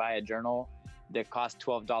to really buy a journal that costs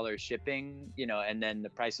 $12 shipping, and then the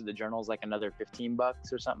price of the journal is like another $15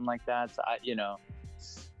 or something like that. So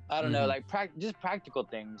I don't know, like just practical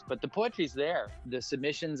things, but the poetry's there. The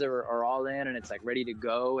submissions are all in, and it's like ready to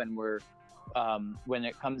go. And we're, when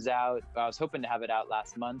it comes out, I was hoping to have it out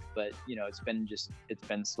last month, but it's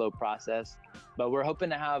been slow process. But we're hoping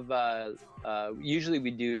to have, usually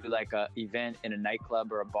we do like a event in a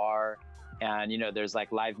nightclub or a bar, and there's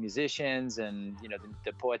like live musicians, and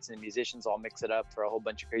the poets and the musicians all mix it up for a whole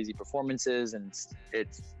bunch of crazy performances, and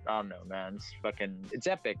it's I don't know, man, it's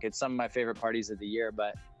epic. It's some of my favorite parties of the year.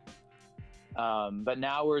 But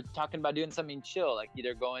now we're talking about doing something chill, like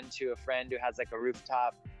either going to a friend who has like a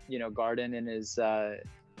rooftop garden in his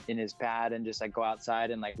pad, and just like go outside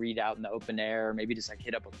and like read out in the open air, or maybe just like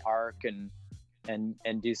hit up a park and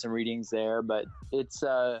do some readings there. But it's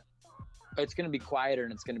going to be quieter,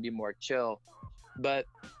 and it's going to be more chill. But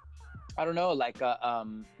I don't know, like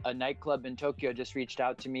a nightclub in Tokyo just reached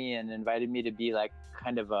out to me and invited me to be like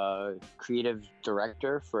kind of a creative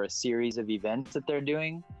director for a series of events that they're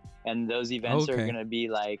doing. And those events are going to be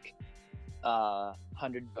like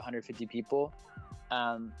 100, 150 people.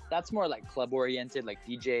 That's more like club oriented, like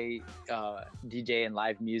DJ and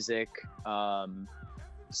live music.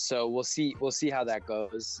 So we'll see how that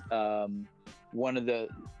goes. One of the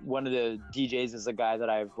DJs is a guy that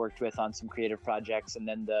I've worked with on some creative projects, and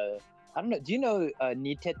then I don't know, do you know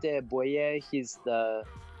Nitete Boye? He's the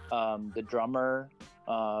drummer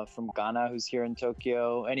from Ghana who's here in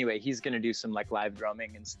Tokyo. Anyway, he's gonna do some like live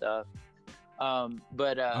drumming and stuff. All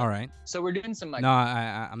right. So we're doing some like. No,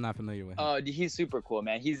 I'm not familiar with him. Oh, he's super cool,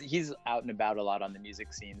 man. He's out and about a lot on the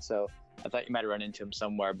music scene, so I thought you might run into him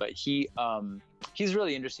somewhere. But he's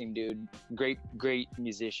really interesting, dude. Great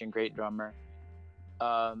musician, great drummer.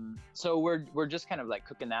 So we're just kind of like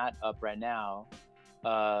cooking that up right now.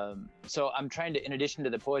 So I'm trying to, in addition to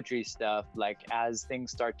the poetry stuff, like as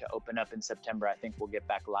things start to open up in September, I think we'll get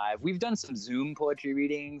back live. We've done some Zoom poetry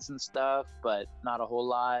readings and stuff, but not a whole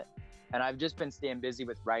lot. And I've just been staying busy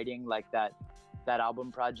with writing, like that that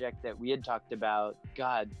album project that we had talked about,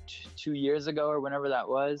 God, 2 years ago or whenever that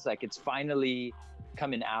was. Like, it's finally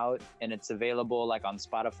coming out and it's available like on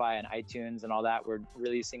Spotify and iTunes and all that. We're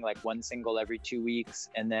releasing like one single every 2 weeks,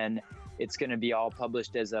 and then it's going to be all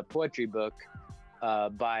published as a poetry book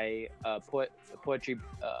by a poetry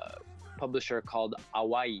publisher called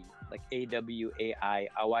Awai, like AWAI,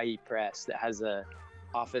 Awai Press, that has a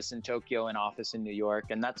office in Tokyo and office in New York,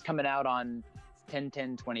 and that's coming out on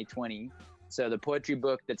 10/10/2020. So the poetry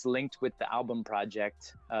book that's linked with the album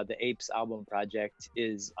project, the Apes album project,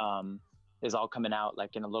 is all coming out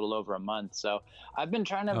like in a little over a month. So I've been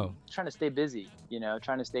trying to stay busy,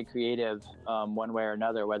 trying to stay creative one way or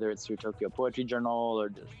another, whether it's through Tokyo Poetry Journal or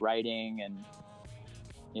just writing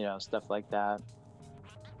and stuff like that.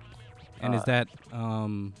 And is that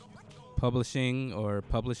publishing or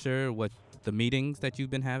publisher what the meetings that you've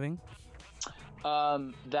been having?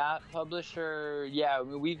 That publisher, yeah,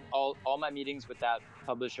 we've all my meetings with that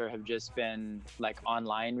publisher have just been like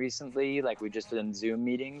online recently. Like, we just done Zoom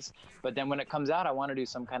meetings, but then when it comes out, I want to do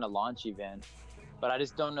some kind of launch event, but I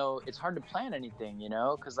just don't know. It's hard to plan anything,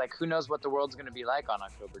 because like, who knows what the world's going to be like on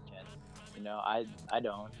October 10th? I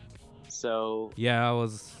don't. So yeah, I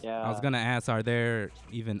was gonna ask, are there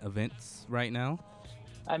even events right now?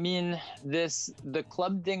 I mean, the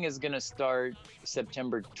club thing is gonna start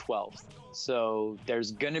September 12th. So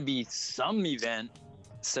there's gonna be some event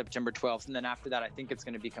September 12th, and then after that, I think it's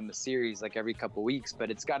gonna become a series like every couple weeks.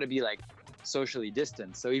 But it's got to be like socially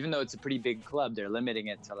distanced. So even though it's a pretty big club, they're limiting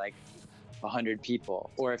it to like 100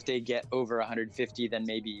 people. Or if they get over 150, then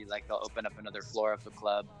maybe like they'll open up another floor of the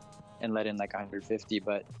club and let in like 150.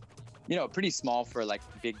 But pretty small for like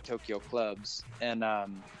big Tokyo clubs. And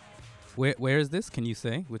where is this? Can you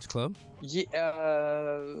say which club?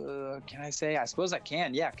 Yeah, can I say? I suppose I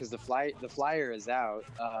can. Yeah, because the flyer is out.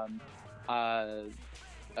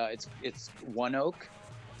 It's One Oak.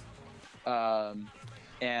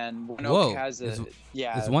 And One Oak has Is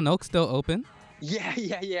One Oak still open? Yeah.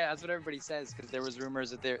 That's what everybody says, because there were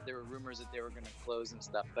rumors that they were going to close and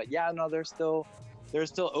stuff. But yeah, no, they're still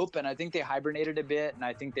open. I think they hibernated a bit, and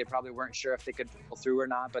I think they probably weren't sure if they could pull through or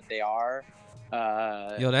not, but they are.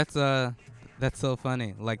 Yo, that's so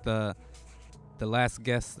funny. Like the last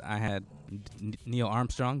guest I had, Neil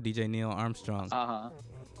Armstrong, DJ Neil Armstrong.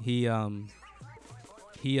 He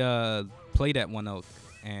played at One Oak,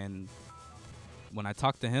 and when I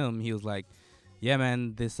talked to him, he was like, "Yeah,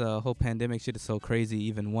 man, this whole pandemic shit is so crazy.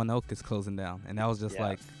 Even One Oak is closing down," and that was just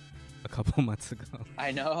like a couple months ago.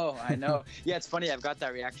 I know. Yeah, it's funny. I've got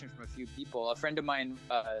that reaction from a few people. A friend of mine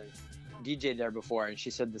DJ'd there before, and she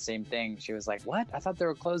said the same thing. She was like, "What? I thought they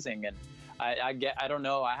were closing." And I don't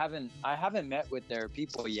know. I haven't met with their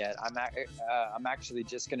people yet. I'm actually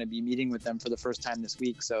just going to be meeting with them for the first time this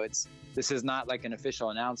week. So this is not like an official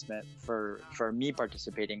announcement for me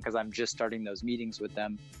participating, because I'm just starting those meetings with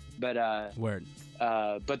them. But word.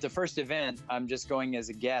 But the first event, I'm just going as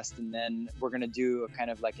a guest, and then we're going to do a kind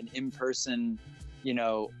of like an in-person,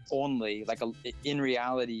 only like a in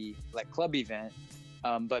reality like club event.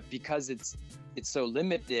 But because it's so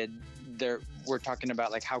limited, we're talking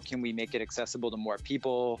about like, how can we make it accessible to more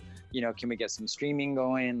people? Can we get some streaming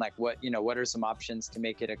going? Like, what are some options to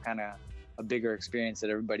make it a kind of a bigger experience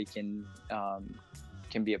that everybody can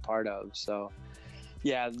be a part of? So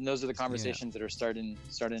yeah, those are the conversations that are starting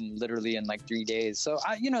literally in like 3 days. So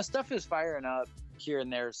stuff is firing up here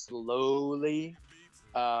and there slowly,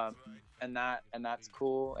 and that's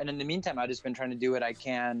cool. And in the meantime, I've just been trying to do what I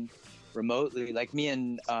can remotely. Like, me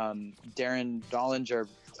and Darren Dollinger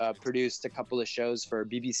produced a couple of shows for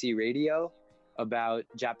BBC Radio about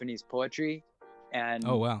Japanese poetry, and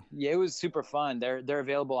oh wow, yeah, it was super fun. They're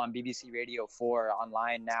available on BBC Radio 4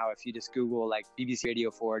 online now. If you just Google like BBC Radio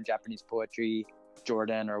 4 Japanese poetry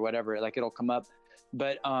Jordan or whatever, like, it'll come up.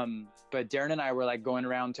 But Darren and I were like going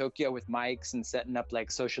around Tokyo with mics and setting up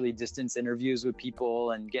like socially distanced interviews with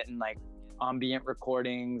people and getting like ambient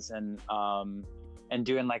recordings and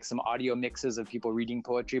doing like some audio mixes of people reading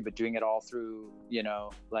poetry, but doing it all through,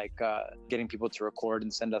 getting people to record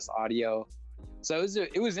and send us audio. So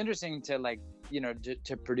it was interesting to like,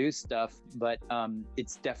 to produce stuff, but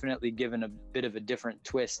it's definitely given a bit of a different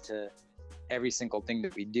twist to every single thing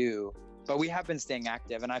that we do. But we have been staying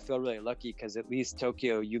active, and I feel really lucky because at least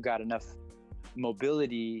Tokyo, you got enough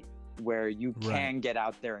mobility where you can get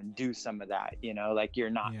out there and do some of that, like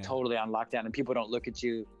you're not totally on lockdown and people don't look at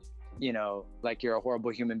you, like you're a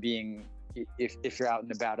horrible human being if you're out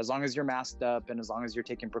and about. As long as you're masked up and as long as you're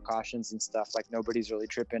taking precautions and stuff, like nobody's really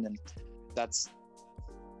tripping. And that's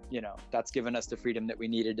given us the freedom that we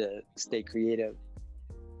needed to stay creative.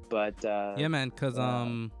 But yeah, man, cause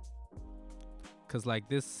like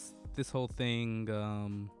this this whole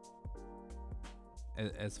thing,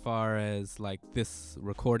 as far as like this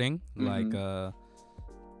recording, like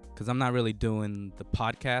because I'm not really doing the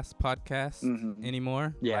podcast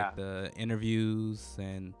anymore, like the interviews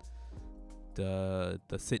and the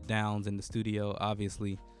sit downs in the studio,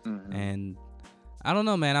 obviously. And I don't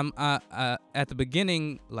know, man. I'm at the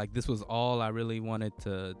beginning, like this was all I really wanted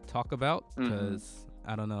to talk about, because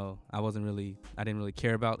I don't know, I didn't really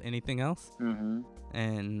care about anything else.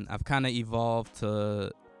 And I've kind of evolved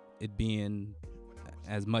to it being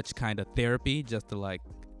as much kind of therapy, just to like,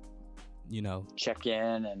 you know, check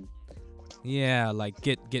in and like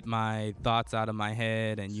get my thoughts out of my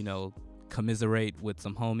head and, you know, commiserate with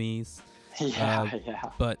some homies.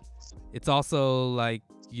 But it's also like,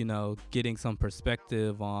 you know, getting some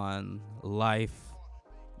perspective on life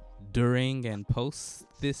during and post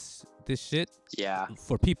this shit.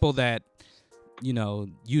 For people that, you know,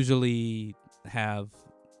 usually have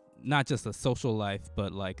not just a social life,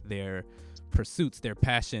 but like their pursuits, their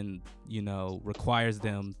passion, you know, requires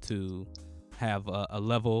them to have a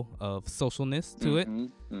level of socialness to it.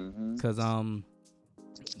 Because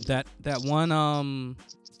that one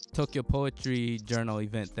Tokyo Poetry Journal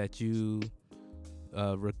event that you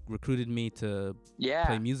recruited me to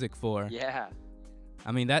play music for,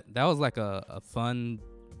 I mean that was like a fun,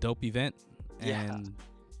 dope event. And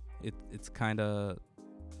it's kind of,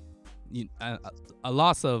 a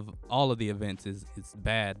loss of all of the events is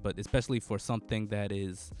bad, but especially for something that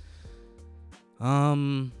is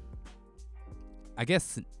I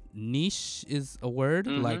guess niche is a word.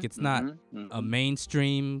 Like it's not a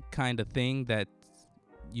mainstream kind of thing that,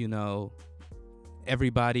 you know,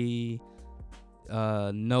 everybody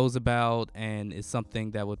knows about and is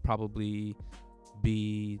something that would probably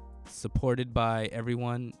be supported by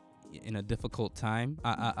everyone in a difficult time.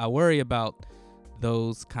 I worry about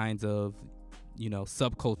those kinds of, you know,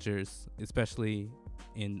 subcultures, especially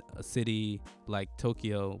in a city like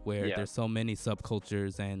Tokyo, where there's so many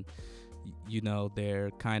subcultures, and you know,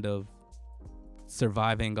 they're kind of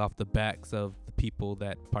surviving off the backs of the people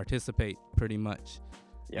that participate, pretty much.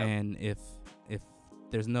 And if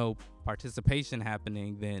there's no participation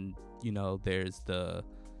happening, then, you know, there's the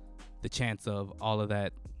chance of all of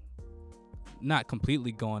that not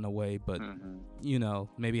completely going away, but you know,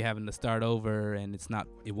 maybe having to start over, and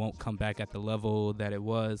it won't come back at the level that it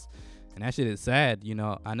was. And that shit is sad. You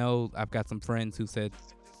know, I know I've got some friends who said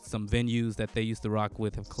some venues that they used to rock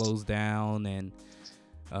with have closed down, and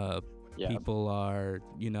people are,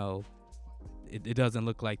 you know, it doesn't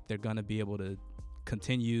look like they're gonna be able to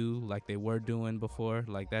continue like they were doing before.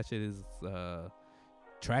 Like that shit is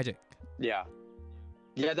tragic.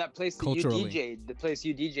 That place that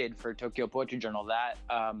you DJ'd for Tokyo Poetry Journal, that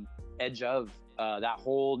edge of that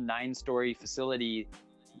whole 9-story facility,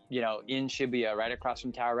 you know, in Shibuya, right across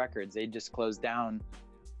from Tower Records, they just closed down.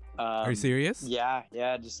 Are you serious? Yeah,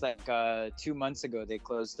 just like 2 months ago they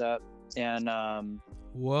closed up. And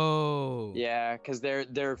whoa. Yeah, because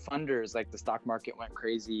their funders, like the stock market went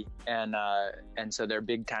crazy, and so their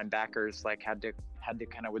big time backers like had to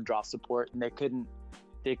kind of withdraw support, and they couldn't,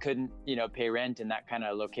 you know, pay rent in that kind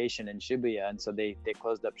of location in Shibuya, and so they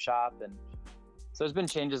closed up shop. And so there's been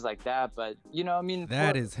changes like that, but you know, I mean,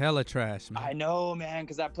 that is hella trash, man. I know, man,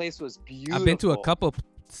 because that place was beautiful. I've been to a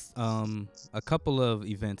couple of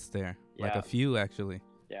events there, like a few actually.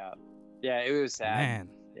 Yeah, it was sad, man.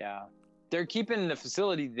 Yeah, they're keeping the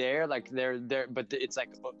facility there, like they're but it's like,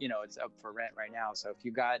 you know, it's up for rent right now. So if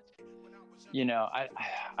you got, you know, I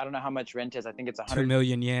don't know how much rent is. I think it's 2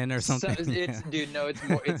 million yen or something. So it's dude, no, it's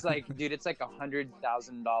more. It's like, dude, it's like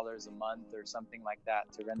 $100,000 a month or something like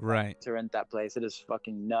that to rent. To rent that place. It is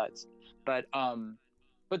fucking nuts. But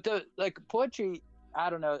the like poetry, I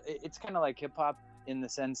don't know. It's kind of like hip hop in the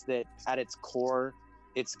sense that at its core,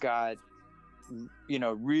 it's got, you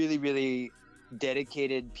know, really, really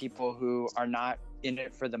dedicated people who are not in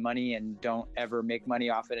it for the money and don't ever make money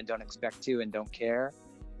off it and don't expect to and don't care.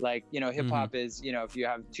 Like, you know, hip hop is, you know, if you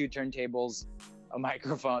have 2 turntables, a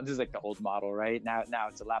microphone, this is like the old model, right? Now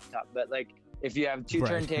it's a laptop, but like if you have 2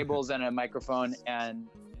 turntables and a microphone and,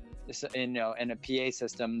 you know, and a PA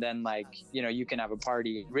system, then like, you know, you can have a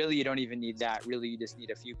party. Really, you don't even need that. Really, you just need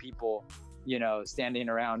a few people, you know, standing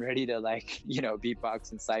around ready to like, you know, beatbox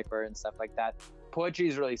and cypher and stuff like that. Poetry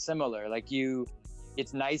is really similar. Like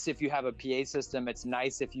it's nice if you have a PA system. It's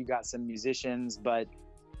nice if you got some musicians, but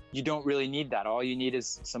you don't really need that. All you need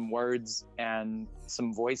is some words and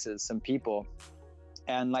some voices, some people.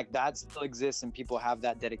 And like that still exists, and people have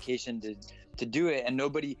that dedication to do it. And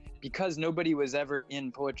because nobody was ever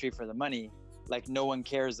in poetry for the money, like no one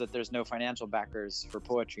cares that there's no financial backers for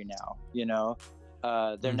poetry now, you know?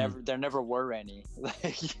 There never were any.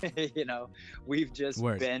 Like, you know, we've just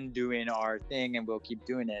been doing our thing, and we'll keep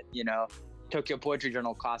doing it. You know, Tokyo Poetry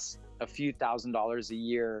Journal costs a few $1,000s a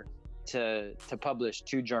year to publish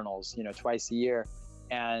 2 journals, you know, twice a year.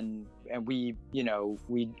 And we, you know,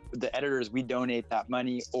 the editors, we donate that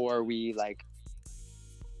money, or we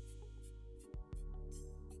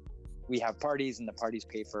have parties, and the parties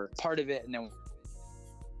pay for part of it, and then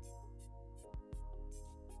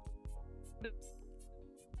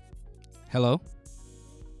Hello?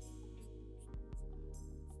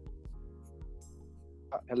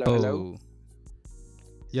 Hello.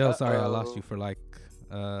 Yo, sorry, I lost you for like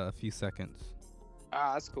a few seconds.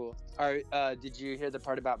 That's cool. All right, did you hear the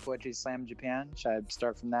part about Poetry Slam Japan? Should I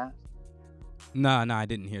start from that? No, I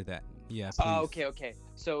didn't hear that. Yeah, please. Oh, okay.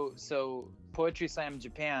 So Poetry Slam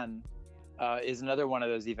Japan is another one of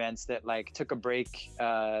those events that like took a break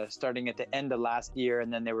starting at the end of last year,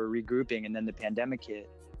 and then they were regrouping, and then the pandemic hit.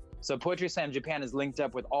 So Poetry Slam Japan is linked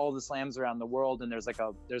up with all the slams around the world, and there's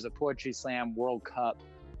a Poetry Slam World Cup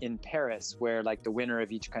in Paris, where like the winner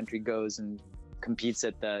of each country goes and competes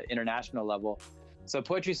at the international level. So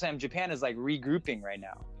Poetry Slam Japan is like regrouping right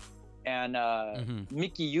now. And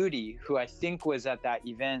Miki Yuri, who I think was at that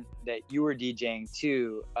event that you were DJing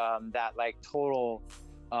too, that like total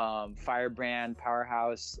firebrand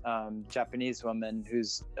powerhouse Japanese woman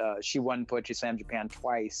who's she won Poetry Slam Japan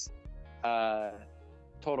twice.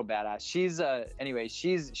 Total badass. She's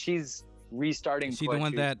restarting. Is she poetry. the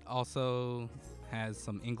one that also has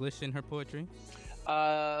some English in her poetry?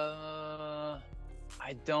 I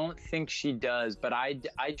don't think she does, but I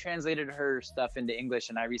translated her stuff into English,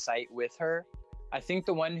 and I recite with her. I think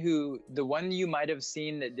the one you might have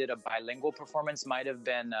seen that did a bilingual performance might have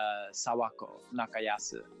been Sawako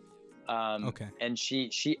Nakayasu. Okay. And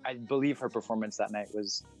she I believe her performance that night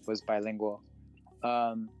was bilingual.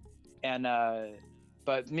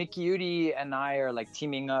 But Miki Yuri and I are like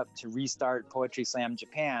teaming up to restart Poetry Slam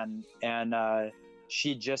Japan, and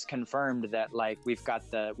she just confirmed that like we've got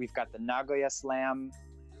the Nagoya Slam,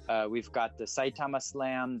 we've got the Saitama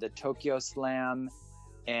Slam, the Tokyo Slam,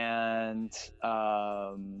 and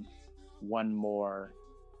one more.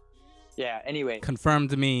 Yeah, anyway.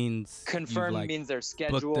 Confirmed means they're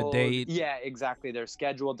scheduled. Booked the date. Yeah, exactly. They're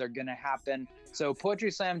scheduled. They're gonna happen. So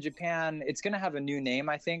Poetry Slam Japan, it's gonna have a new name,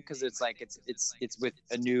 I think, because it's like it's with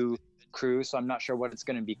a new crew. So I'm not sure what it's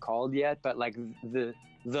gonna be called yet. But like the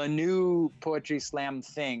new Poetry Slam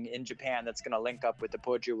thing in Japan that's gonna link up with the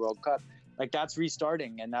Poetry World Cup, like that's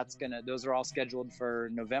restarting, and those are all scheduled for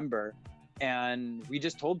November. And we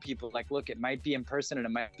just told people like, look, it might be in person and it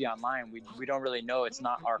might be online. We don't really know. It's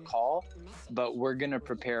not our call, but we're gonna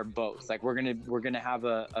prepare both. Like we're gonna have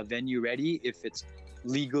a venue ready if it's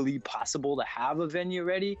legally possible to have a venue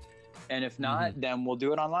ready, and if not, then we'll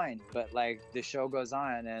do it online. But like the show goes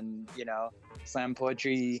on, and you know, slam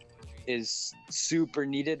poetry is super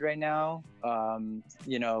needed right now.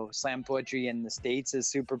 You know, slam poetry in the States is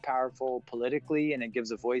super powerful politically, and it gives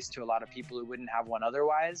a voice to a lot of people who wouldn't have one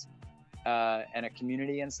otherwise. And a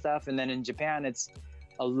community and stuff. And then in Japan, it's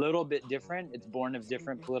a little bit different. It's born of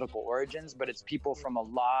different political origins, but it's people from a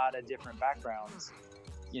lot of different backgrounds,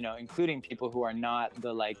 you know, including people who are not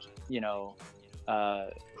the like, you know,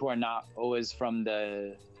 who are not always from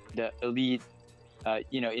the elite,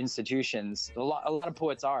 you know, institutions. A lot of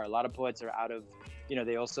poets are. A lot of poets are out of, you know,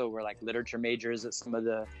 they also were like literature majors at some of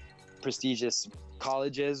the prestigious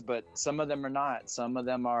colleges, but some of them are not. Some of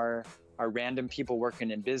them are random people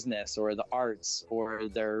working in business or the arts, or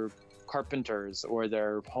they're carpenters, or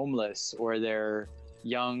they're homeless, or they're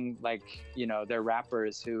young, like, you know, they're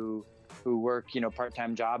rappers who work, you know,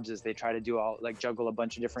 part-time jobs as they try to do all like juggle a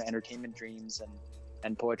bunch of different entertainment dreams,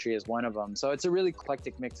 and poetry is one of them. So it's a really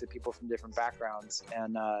eclectic mix of people from different backgrounds,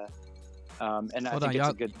 and I think it's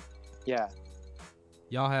a good, yeah.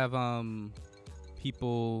 Y'all have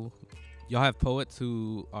y'all have poets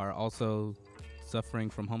who are also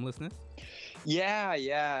suffering from homelessness? Yeah,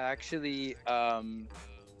 actually,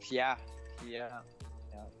 yeah.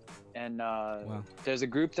 And wow. There's a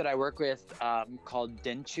group that I work with called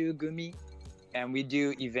Denchu Gumi, and we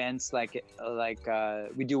do events like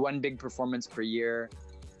we do one big performance per year,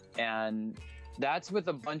 and that's with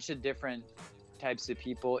a bunch of different types of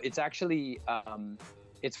people. It's actually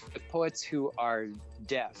it's with poets who are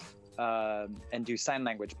deaf. And do sign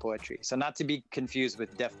language poetry. So not to be confused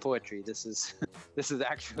with deaf poetry. This is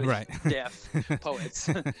actually right. Deaf poets.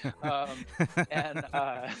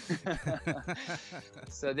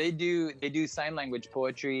 So they do sign language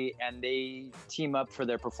poetry, and they team up for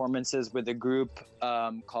their performances with a group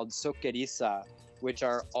called Sokerisa, which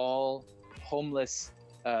are all homeless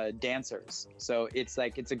dancers. So it's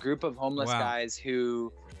a group of homeless Wow. guys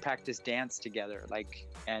who practice dance together, like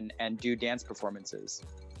and do dance performances.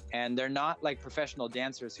 And they're not like professional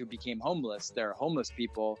dancers who became homeless. They're homeless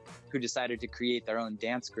people who decided to create their own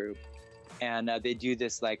dance group, and they do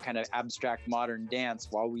this like kind of abstract modern dance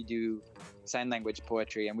while we do sign language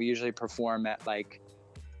poetry. And we usually perform at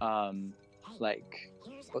um, like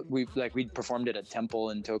we performed at a temple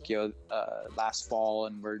in Tokyo last fall,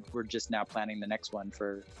 and we're just now planning the next one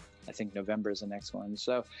for, I think November is the next one.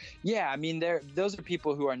 So yeah, I mean, those are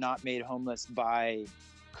people who are not made homeless by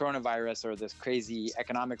coronavirus or this crazy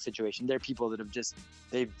economic situation. They're people that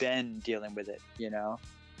they've been dealing with it, you know.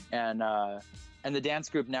 And the dance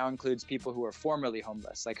group now includes people who are formerly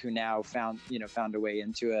homeless, like who now found a way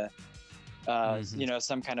into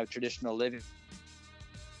some kind of traditional living.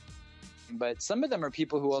 But some of them are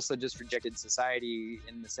people who also just rejected society,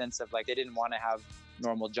 in the sense of like they didn't want to have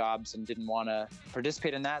normal jobs and didn't want to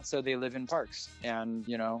participate in that, so they live in parks, and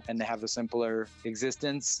they have a simpler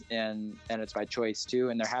existence, and it's by choice too,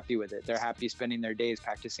 and they're happy with it. They're happy spending their days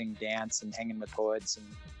practicing dance and hanging with poets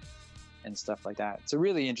and stuff like that. It's a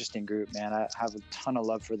really interesting group, man. I have a ton of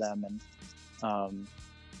love for them, and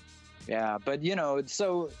yeah, but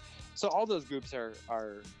so all those groups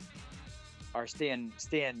are staying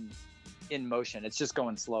in motion. It's just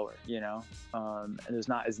going slower, and there's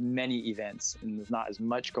not as many events and there's not as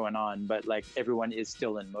much going on, but like everyone is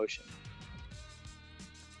still in motion.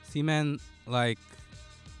 See, man, like,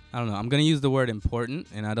 I don't know. I'm going to use the word important,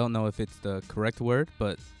 and I don't know if it's the correct word,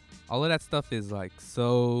 but all of that stuff is like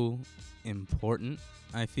so important,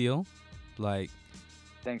 I feel. Like,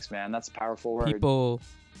 thanks, man. That's a powerful word.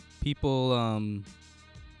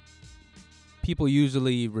 People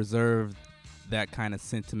usually reserve that kind of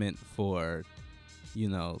sentiment for,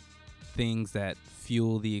 things that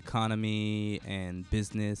fuel the economy and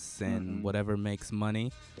business and whatever makes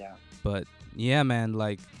money. Yeah. But yeah, man,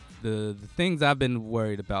 like the things I've been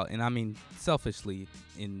worried about, and I mean selfishly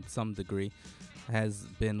in some degree, has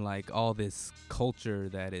been like all this culture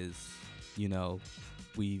that is,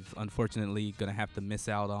 we've unfortunately gonna have to miss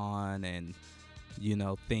out on, and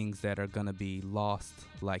things that are gonna be lost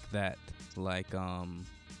like that, like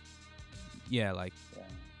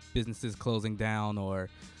businesses closing down, or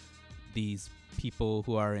these people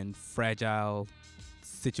who are in fragile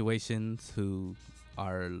situations who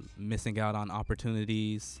are missing out on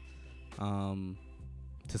opportunities,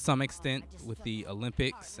 to some extent with the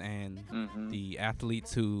Olympics and the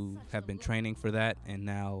athletes who have been training for that, and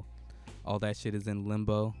now all that shit is in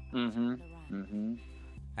limbo.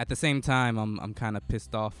 At the same time, I'm kind of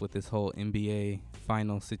pissed off with this whole NBA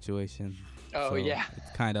final situation. Oh, so yeah.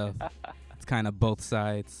 It's kind of both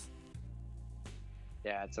sides.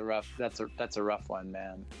 Yeah, that's a rough one,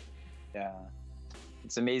 man. Yeah.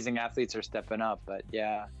 It's amazing athletes are stepping up, but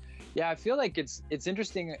yeah, I feel like it's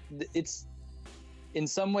interesting. It's, in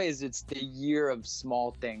some ways, it's the year of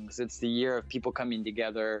small things. It's the year of people coming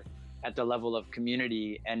together at the level of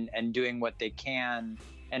community and doing what they can,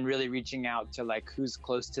 and really reaching out to like who's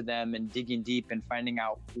close to them and digging deep and finding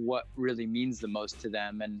out what really means the most to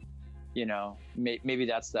them. And maybe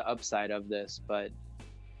that's the upside of this, but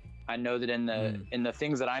I know that in the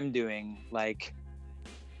things that I'm doing, like,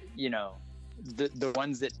 the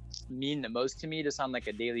ones that mean the most to me to sound like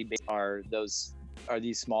a daily basis are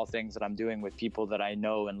these small things that I'm doing with people that I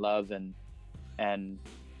know and love, and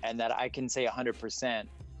that I can say 100%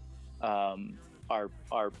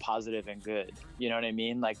 are positive and good. You know what I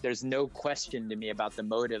mean? Like, there's no question to me about the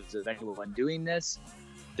motives of anyone doing this.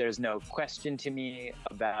 There's no question to me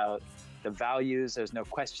about the values. There's no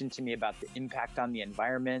question to me about the impact on the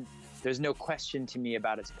environment. There's no question to me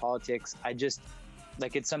about its politics. I just,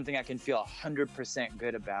 like, it's something I can feel 100%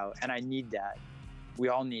 good about, and I need that. We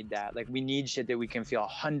all need that. Like, we need shit that we can feel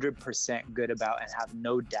 100% good about and have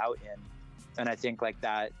no doubt in. And I think like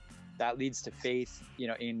that leads to faith,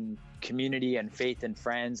 in community, and faith in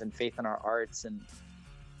friends, and faith in our arts. And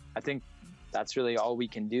I think that's really all we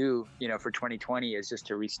can do, for 2020, is just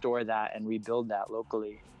to restore that and rebuild that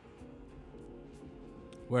locally.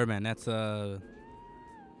 Word, man, that's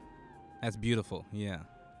beautiful. Yeah,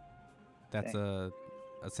 that's a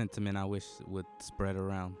sentiment I wish would spread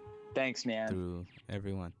around. Thanks, man. Through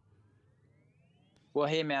everyone. Well,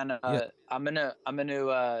 hey, man, yeah. I'm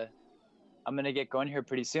gonna get going here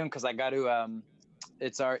pretty soon, because I got to.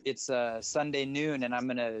 It's Sunday noon, and I'm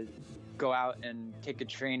gonna go out and take a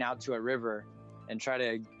train out to a river and try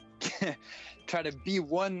to be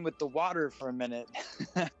one with the water for a minute.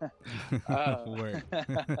 Word.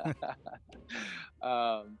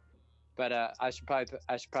 But I should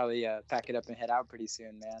probably pack it up and head out pretty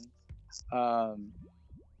soon, man.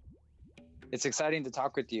 It's exciting to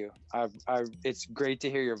talk with you. It's great to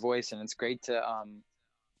hear your voice, and it's great to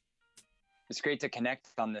connect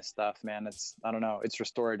on this stuff, man. I don't know, it's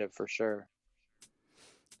restorative for sure.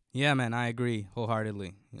 Yeah, man, I agree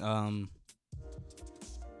wholeheartedly.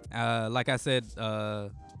 Like I said, uh,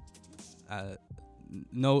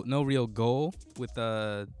 no real goal with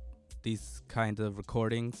these kinds of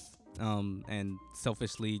recordings, and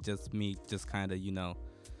selfishly just me just kind of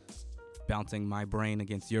bouncing my brain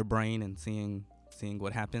against your brain and seeing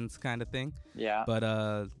what happens, kind of thing. Yeah.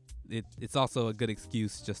 But it's also a good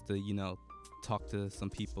excuse just to talk to some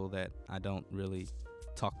people that I don't really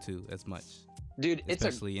talk to as much. Dude, it's a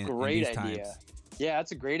Especially in great these idea. times. Yeah,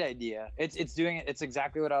 it's a great idea. It's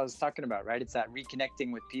exactly what I was talking about, right? It's that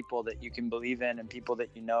reconnecting with people that you can believe in and people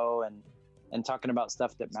that you know, and talking about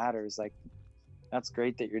stuff that matters. Like, that's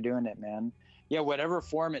great that you're doing it, man. Yeah, whatever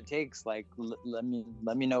form it takes, like let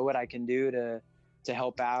me know what I can do to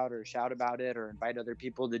help out, or shout about it, or invite other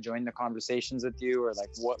people to join the conversations with you, or like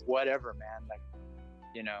whatever, man. Like,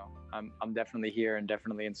 I'm definitely here and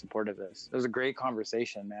definitely in support of this. It was a great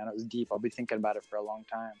conversation, man. It was deep. I'll be thinking about it for a long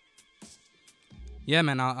time. Yeah,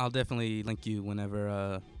 man, I'll definitely link you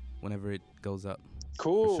whenever it goes up.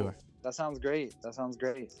 Cool. For sure. That sounds great.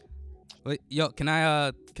 Wait, yo, can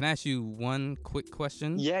I ask you one quick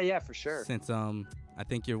question? Yeah, for sure. Since I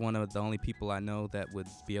think you're one of the only people I know that would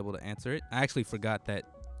be able to answer it. I actually forgot that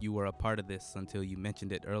you were a part of this until you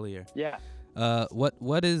mentioned it earlier. Yeah.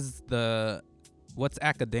 What's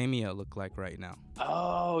academia look like right now?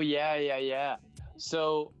 Oh, yeah.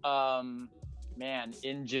 So, man,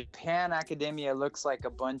 in Japan, academia looks like a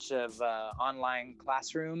bunch of online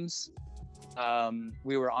classrooms.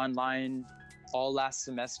 We were online all last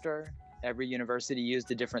semester. Every university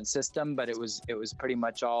used a different system, but it was pretty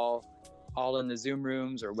much all in the Zoom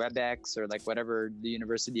rooms or WebEx or like whatever the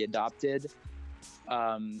university adopted.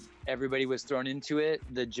 Everybody was thrown into it.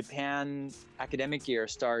 The Japan academic year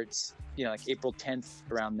starts, like April 10th,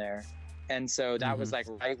 around there. And so that was like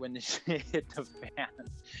right when the shit hit the fan.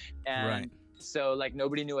 And Right. so like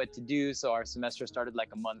nobody knew what to do. So our semester started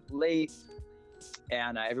like a month late,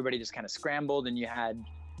 and everybody just kind of scrambled. And you had,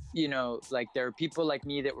 like there were people like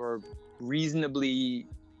me that were reasonably,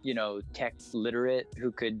 tech literate,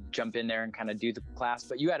 who could jump in there and kind of do the class.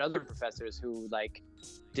 But you had other professors who like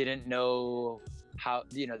didn't know how,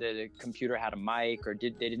 the computer had a mic, or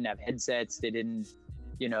they didn't have headsets. They didn't,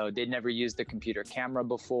 they'd never used the computer camera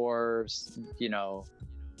before,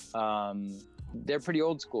 they're pretty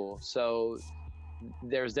old school. So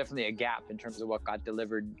there's definitely a gap in terms of what got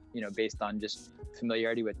delivered, based on just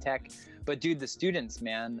familiarity with tech. But dude, the students,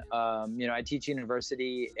 man, I teach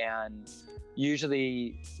university, and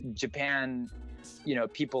usually Japan,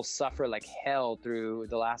 people suffer like hell through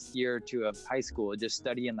the last year or two of high school, just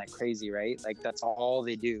studying like crazy, right? Like that's all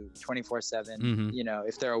they do 24/7.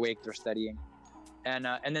 If they're awake, they're studying. And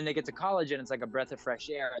then they get to college, and it's like a breath of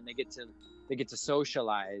fresh air, and they get to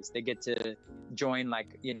socialize. They get to join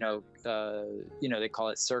like, they call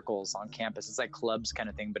it circles on campus. It's like clubs kind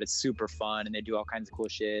of thing, but it's super fun, and they do all kinds of cool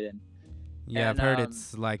shit. Yeah, I've heard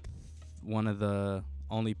it's like one of the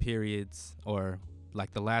only periods, or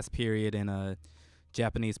like the last period in a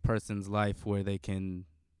Japanese person's life where they can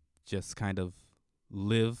just kind of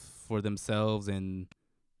live for themselves and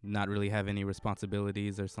not really have any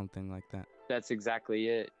responsibilities or something like that. That's exactly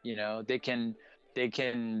it. They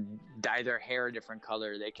can dye their hair a different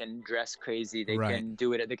color. They can dress crazy. They Right. can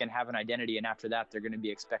do it. They can have an identity. And after that, they're going to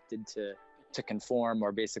be expected to conform,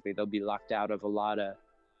 or basically they'll be locked out of a lot of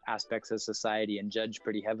aspects of society and judged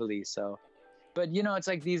pretty heavily. So, but it's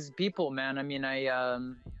like these people, man. I mean, I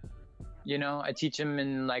teach them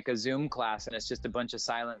in like a Zoom class, and it's just a bunch of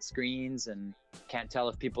silent screens, and can't tell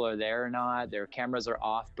if people are there or not. Their cameras are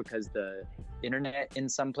off because the internet in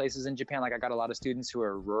some places in Japan, like I got a lot of students who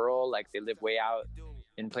are rural, like they live way out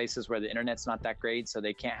in places where the internet's not that great, so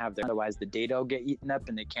they can't have otherwise the data will get eaten up,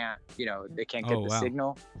 and they can't get the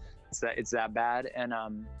signal. It's that bad. And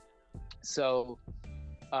so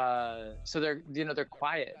they're they're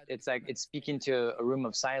quiet. It's like it's speaking to a room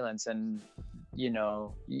of silence. And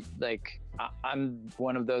like I'm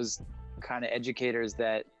one of those kind of educators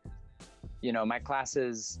that my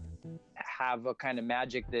classes have a kind of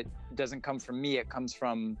magic that doesn't come from me. It comes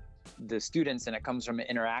from the students, and it comes from an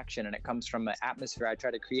interaction, and it comes from an atmosphere I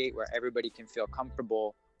try to create where everybody can feel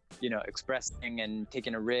comfortable expressing and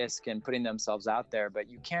taking a risk and putting themselves out there. But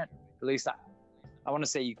you can't, at least I want to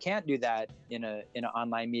say you can't do that in an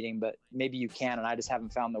online meeting, but maybe you can, and I just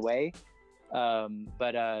haven't found the way.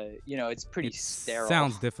 But it's pretty sterile.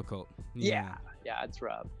 Sounds difficult. Yeah, it's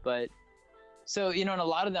rough. But So, you know, and a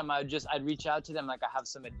lot of them, I'd reach out to them. Like I have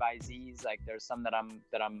some advisees, like there's some that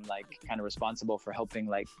I'm like kind of responsible for helping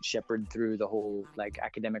like shepherd through the whole like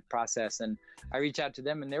academic process. And I reach out to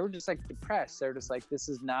them and they were just like depressed. They're just like, this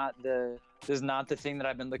is not the thing that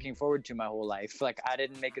I've been looking forward to my whole life. Like I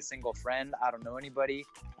didn't make a single friend. I don't know anybody.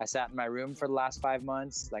 I sat in my room for the last 5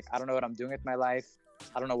 months. Like I don't know what I'm doing with my life.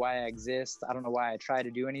 I don't know why I exist. I don't know why I try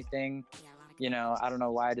to do anything. You know, I don't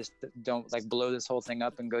know why I just don't like blow this whole thing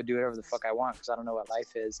up and go do whatever the fuck I want, because I don't know what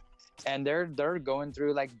life is. And they're going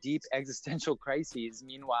through like deep existential crises.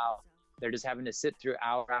 Meanwhile, they're just having to sit through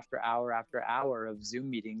hour after hour after hour of Zoom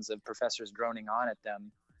meetings of professors droning on at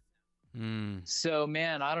them. So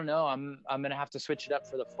man, I don't know. I'm gonna have to switch it up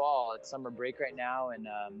for the fall. It's summer break right now, and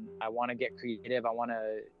I want to get creative. I want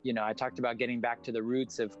to, you know, I talked about getting back to the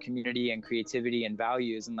roots of community and creativity and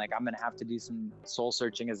values, and like I'm gonna have to do some soul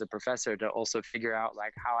searching as a professor to also figure out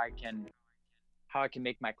like how I can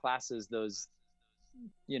make my classes those,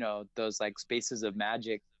 you know, those like spaces of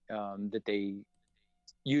magic that they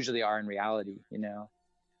usually are in reality, you know.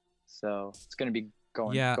 So it's gonna be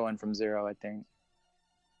Yeah, going from zero, I think.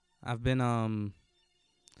 I've been I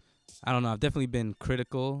don't know. I've definitely been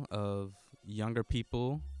critical of younger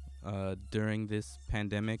people during this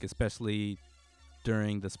pandemic, especially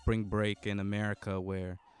during the spring break in America,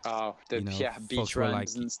 where Oh, you know beach folks were like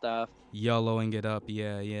runs and stuff. YOLOing it up.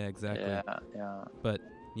 Yeah, exactly. Yeah, yeah. But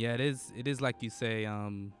yeah, it is like you say.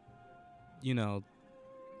 You know,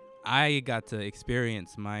 I got to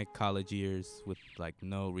experience my college years with like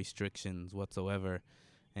no restrictions whatsoever,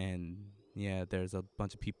 and yeah, there's a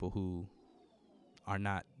bunch of people who are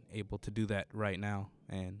not able to do that right now,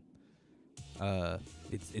 and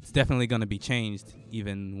it's definitely going to be changed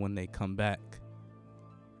even when they come back.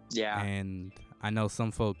 Yeah. And I know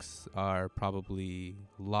some folks are probably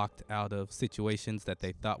locked out of situations that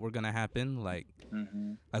they thought were going to happen, like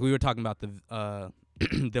like we were talking about the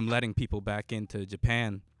them letting people back into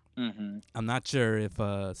Japan. I'm not sure if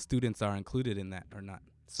students are included in that or not.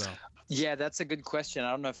 So Yeah, that's a good question.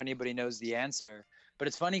 I don't know if anybody knows the answer, but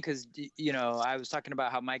it's funny because you know I was talking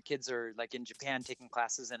about how my kids are like in Japan taking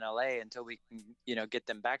classes in LA until we can, you know, get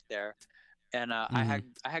them back there. And I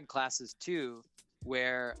had classes too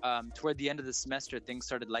where toward the end of the semester things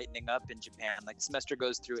started lightening up in Japan. Like the semester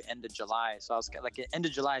goes through end of July, so I was like at end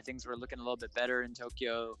of July things were looking a little bit better in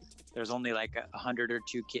Tokyo. There's only like 100 or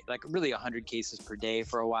two like really 100 cases per day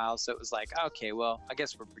for a while, so it was like, okay, well I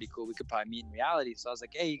guess we're pretty cool, we could probably meet in reality. So I was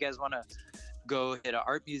like, hey, you guys want to go hit an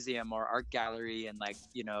art museum or art gallery, and like,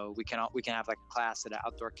 you know, we can have like a class at an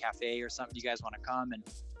outdoor cafe or something. You guys want to come? And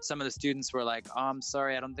some of the students were like, oh, I'm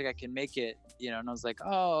sorry, I don't think I can make it, you know. And I was like,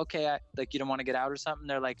 oh, okay, like you don't want to get out or something?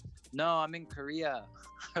 They're like, no, I'm in Korea.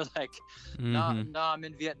 Or like, no, I'm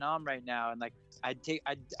in Vietnam right now. And like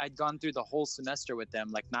I'd gone through the whole semester with them,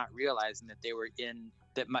 like not realizing that they were in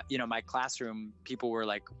that my, you know, my classroom people were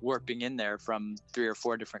like warping in there from 3 or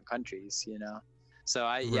 4 different countries, you know.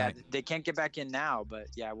 So yeah, they can't get back in now, but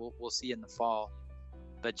yeah, we'll see in the fall.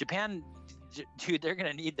 But Japan, dude, they're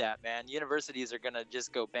gonna need that, man. Universities are gonna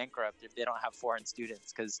just go bankrupt if they don't have foreign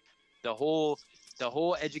students, because the whole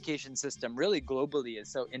education system really globally is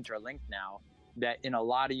so interlinked now that in a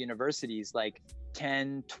lot of universities, like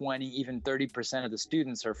 10, 20, even 30% of the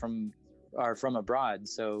students are from abroad.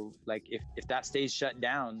 So like if that stays shut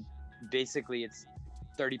down, basically it's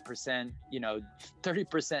 30%, you know,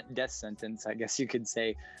 30% death sentence, I guess you could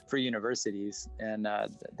say, for universities. And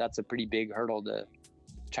that's a pretty big hurdle to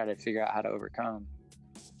try to figure out how to overcome.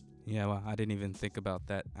 Yeah, well, I didn't even think about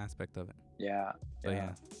that aspect of it. Yeah. But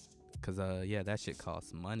yeah, because that shit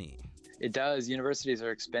costs money. It does. Universities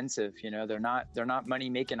are expensive. You know, they're not money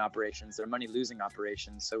making operations. They're money losing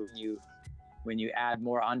operations. So when you add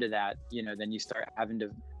more onto that, you know, then you start having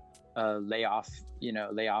to lay off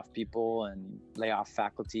people and lay off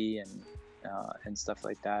faculty and stuff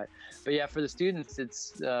like that. But yeah, for the students,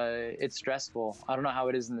 it's stressful. I don't know how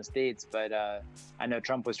it is in the States, but I know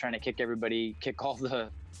Trump was trying to kick all the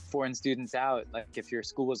foreign students out. Like if your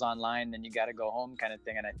school was online, then you got to go home, kind of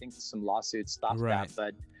thing. And I think some lawsuits stopped that.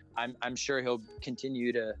 But I'm sure he'll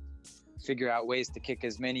continue to figure out ways to kick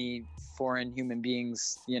as many foreign human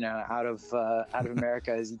beings, you know, out of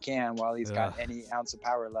America as he can while he's got any ounce of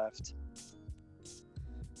power left.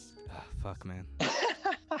 Fuck, man.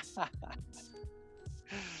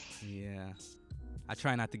 Yeah, I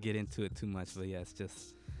try not to get into it too much, but yeah, it's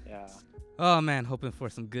just oh man, hoping for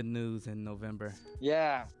some good news in November.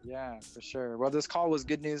 Yeah, for sure. Well, this call was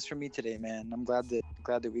good news for me today, man. I'm glad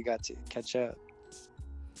that we got to catch up.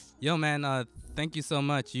 Yo, man, thank you so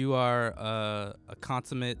much. You are a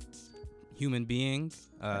consummate human being.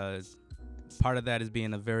 part of that is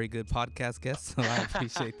being a very good podcast guest, so I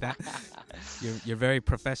appreciate that. You're very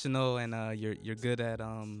professional, and you're good at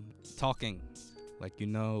talking, like you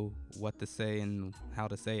know what to say and how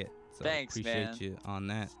to say it. So Thanks, appreciate man. you on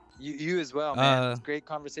that. You as well, man. It's great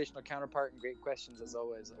conversational counterpart and great questions as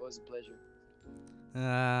always. Always a pleasure.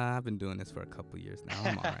 I've been doing this for a couple years now.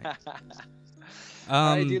 I'm all right.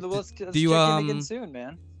 All right, dude. Let's check in again soon,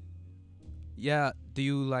 man. Yeah. Do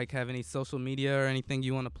you like have any social media or anything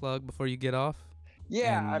you want to plug before you get off?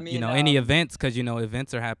 Yeah, and, I mean, any events, because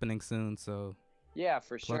events are happening soon. So yeah,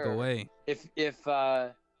 for plug sure. away. If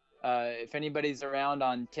anybody's around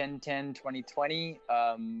on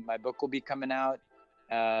 10/10/2020, my book will be coming out.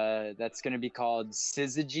 That's going to be called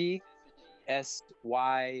Syzygy,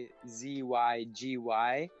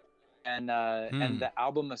 SYZYGY, and the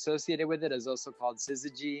album associated with it is also called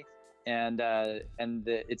Syzygy, and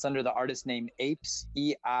it's under the artist name Eighpse,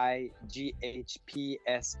 EIGHPSE,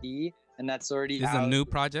 and that's already This is a new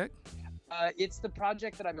project? It's the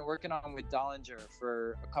project that I've been working on with Dollinger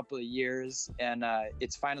for a couple of years, and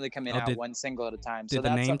it's finally coming out one single at a time. Did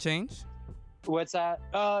the name change? What's that?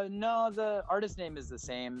 No, the artist name is the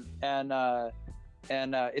same, and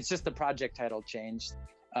it's just the project title changed.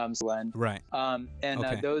 Right.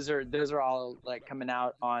 Those are all like coming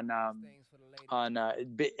out on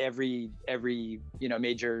every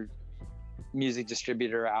major music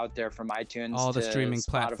distributor out there, from iTunes all the to streaming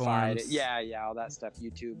Spotify platforms. all that stuff,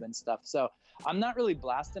 YouTube and stuff. So I'm not really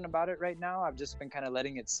blasting about it right now. I've just been kind of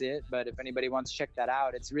letting it sit, but if anybody wants to check that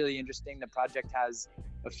out, it's really interesting. The project has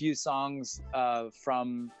a few songs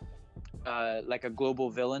from like a Global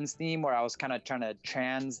Villains theme, where I was kind of trying to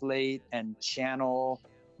translate and channel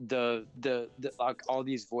the like all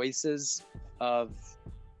these voices of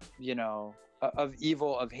of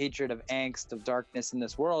evil, of hatred, of angst, of darkness in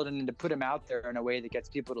this world, and to put them out there in a way that gets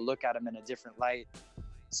people to look at them in a different light.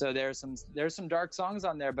 So there's some dark songs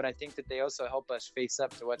on there, but I think that they also help us face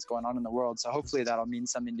up to what's going on in the world. So hopefully that'll mean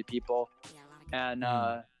something to people. And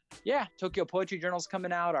Tokyo Poetry Journal's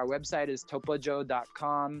coming out. Our website is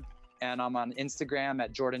topojo.com, and I'm on Instagram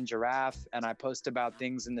at Jordan Giraffe, and I post about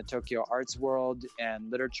things in the Tokyo arts world and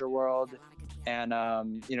literature world, and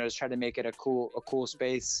just try to make it a cool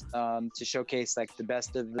space to showcase like the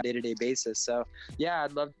best of the day-to-day basis. So yeah,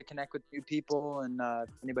 I'd love to connect with new people, and if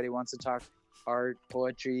anybody wants to talk art,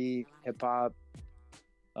 poetry, hip-hop,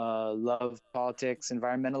 love, politics,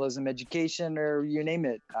 environmentalism, education, or you name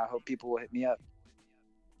it, I hope people will hit me up.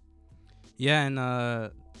 Yeah, and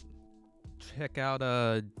check out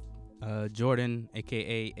Jordan,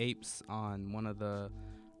 aka Eighpse, on one of the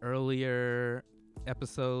earlier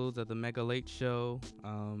episodes of the Mega Late Show,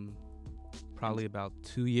 probably about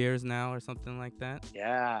 2 years now or something like that.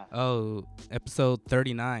 Yeah. Oh, episode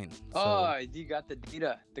 39. Oh, you got the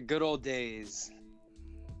data, the good old days.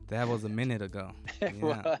 That was a minute ago. It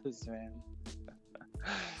was, man.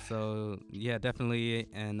 So yeah, definitely,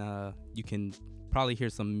 and you can probably hear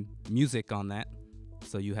some music on that,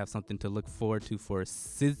 so you have something to look forward to for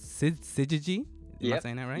Syzygy. Am I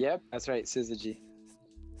saying that right? Yep, that's right, Syzygy.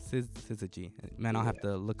 Syzygy. Man, I'll have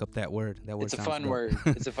to look up that word. That word. It's a fun word.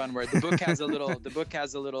 It's a fun word. The book has a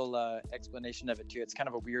little explanation of it too. It's kind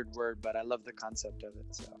of a weird word, but I love the concept of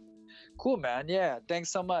it. So cool, man. Yeah.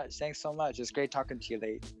 Thanks so much. It's great talking to you,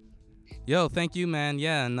 Late. Yo, thank you, man.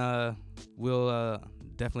 Yeah, and we'll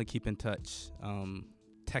definitely keep in touch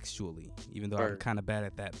textually, even though I'm kind of bad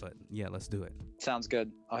at that. But yeah, let's do it. Sounds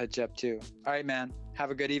good. I'll hit you up too. All right, man.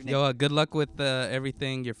 Have a good evening. Yo, good luck with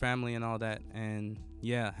everything, your family and all that. And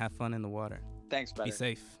yeah, have fun in the water. Thanks, brother. Be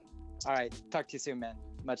safe. All right. Talk to you soon, man.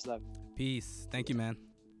 Much love. Peace. Thank you, man.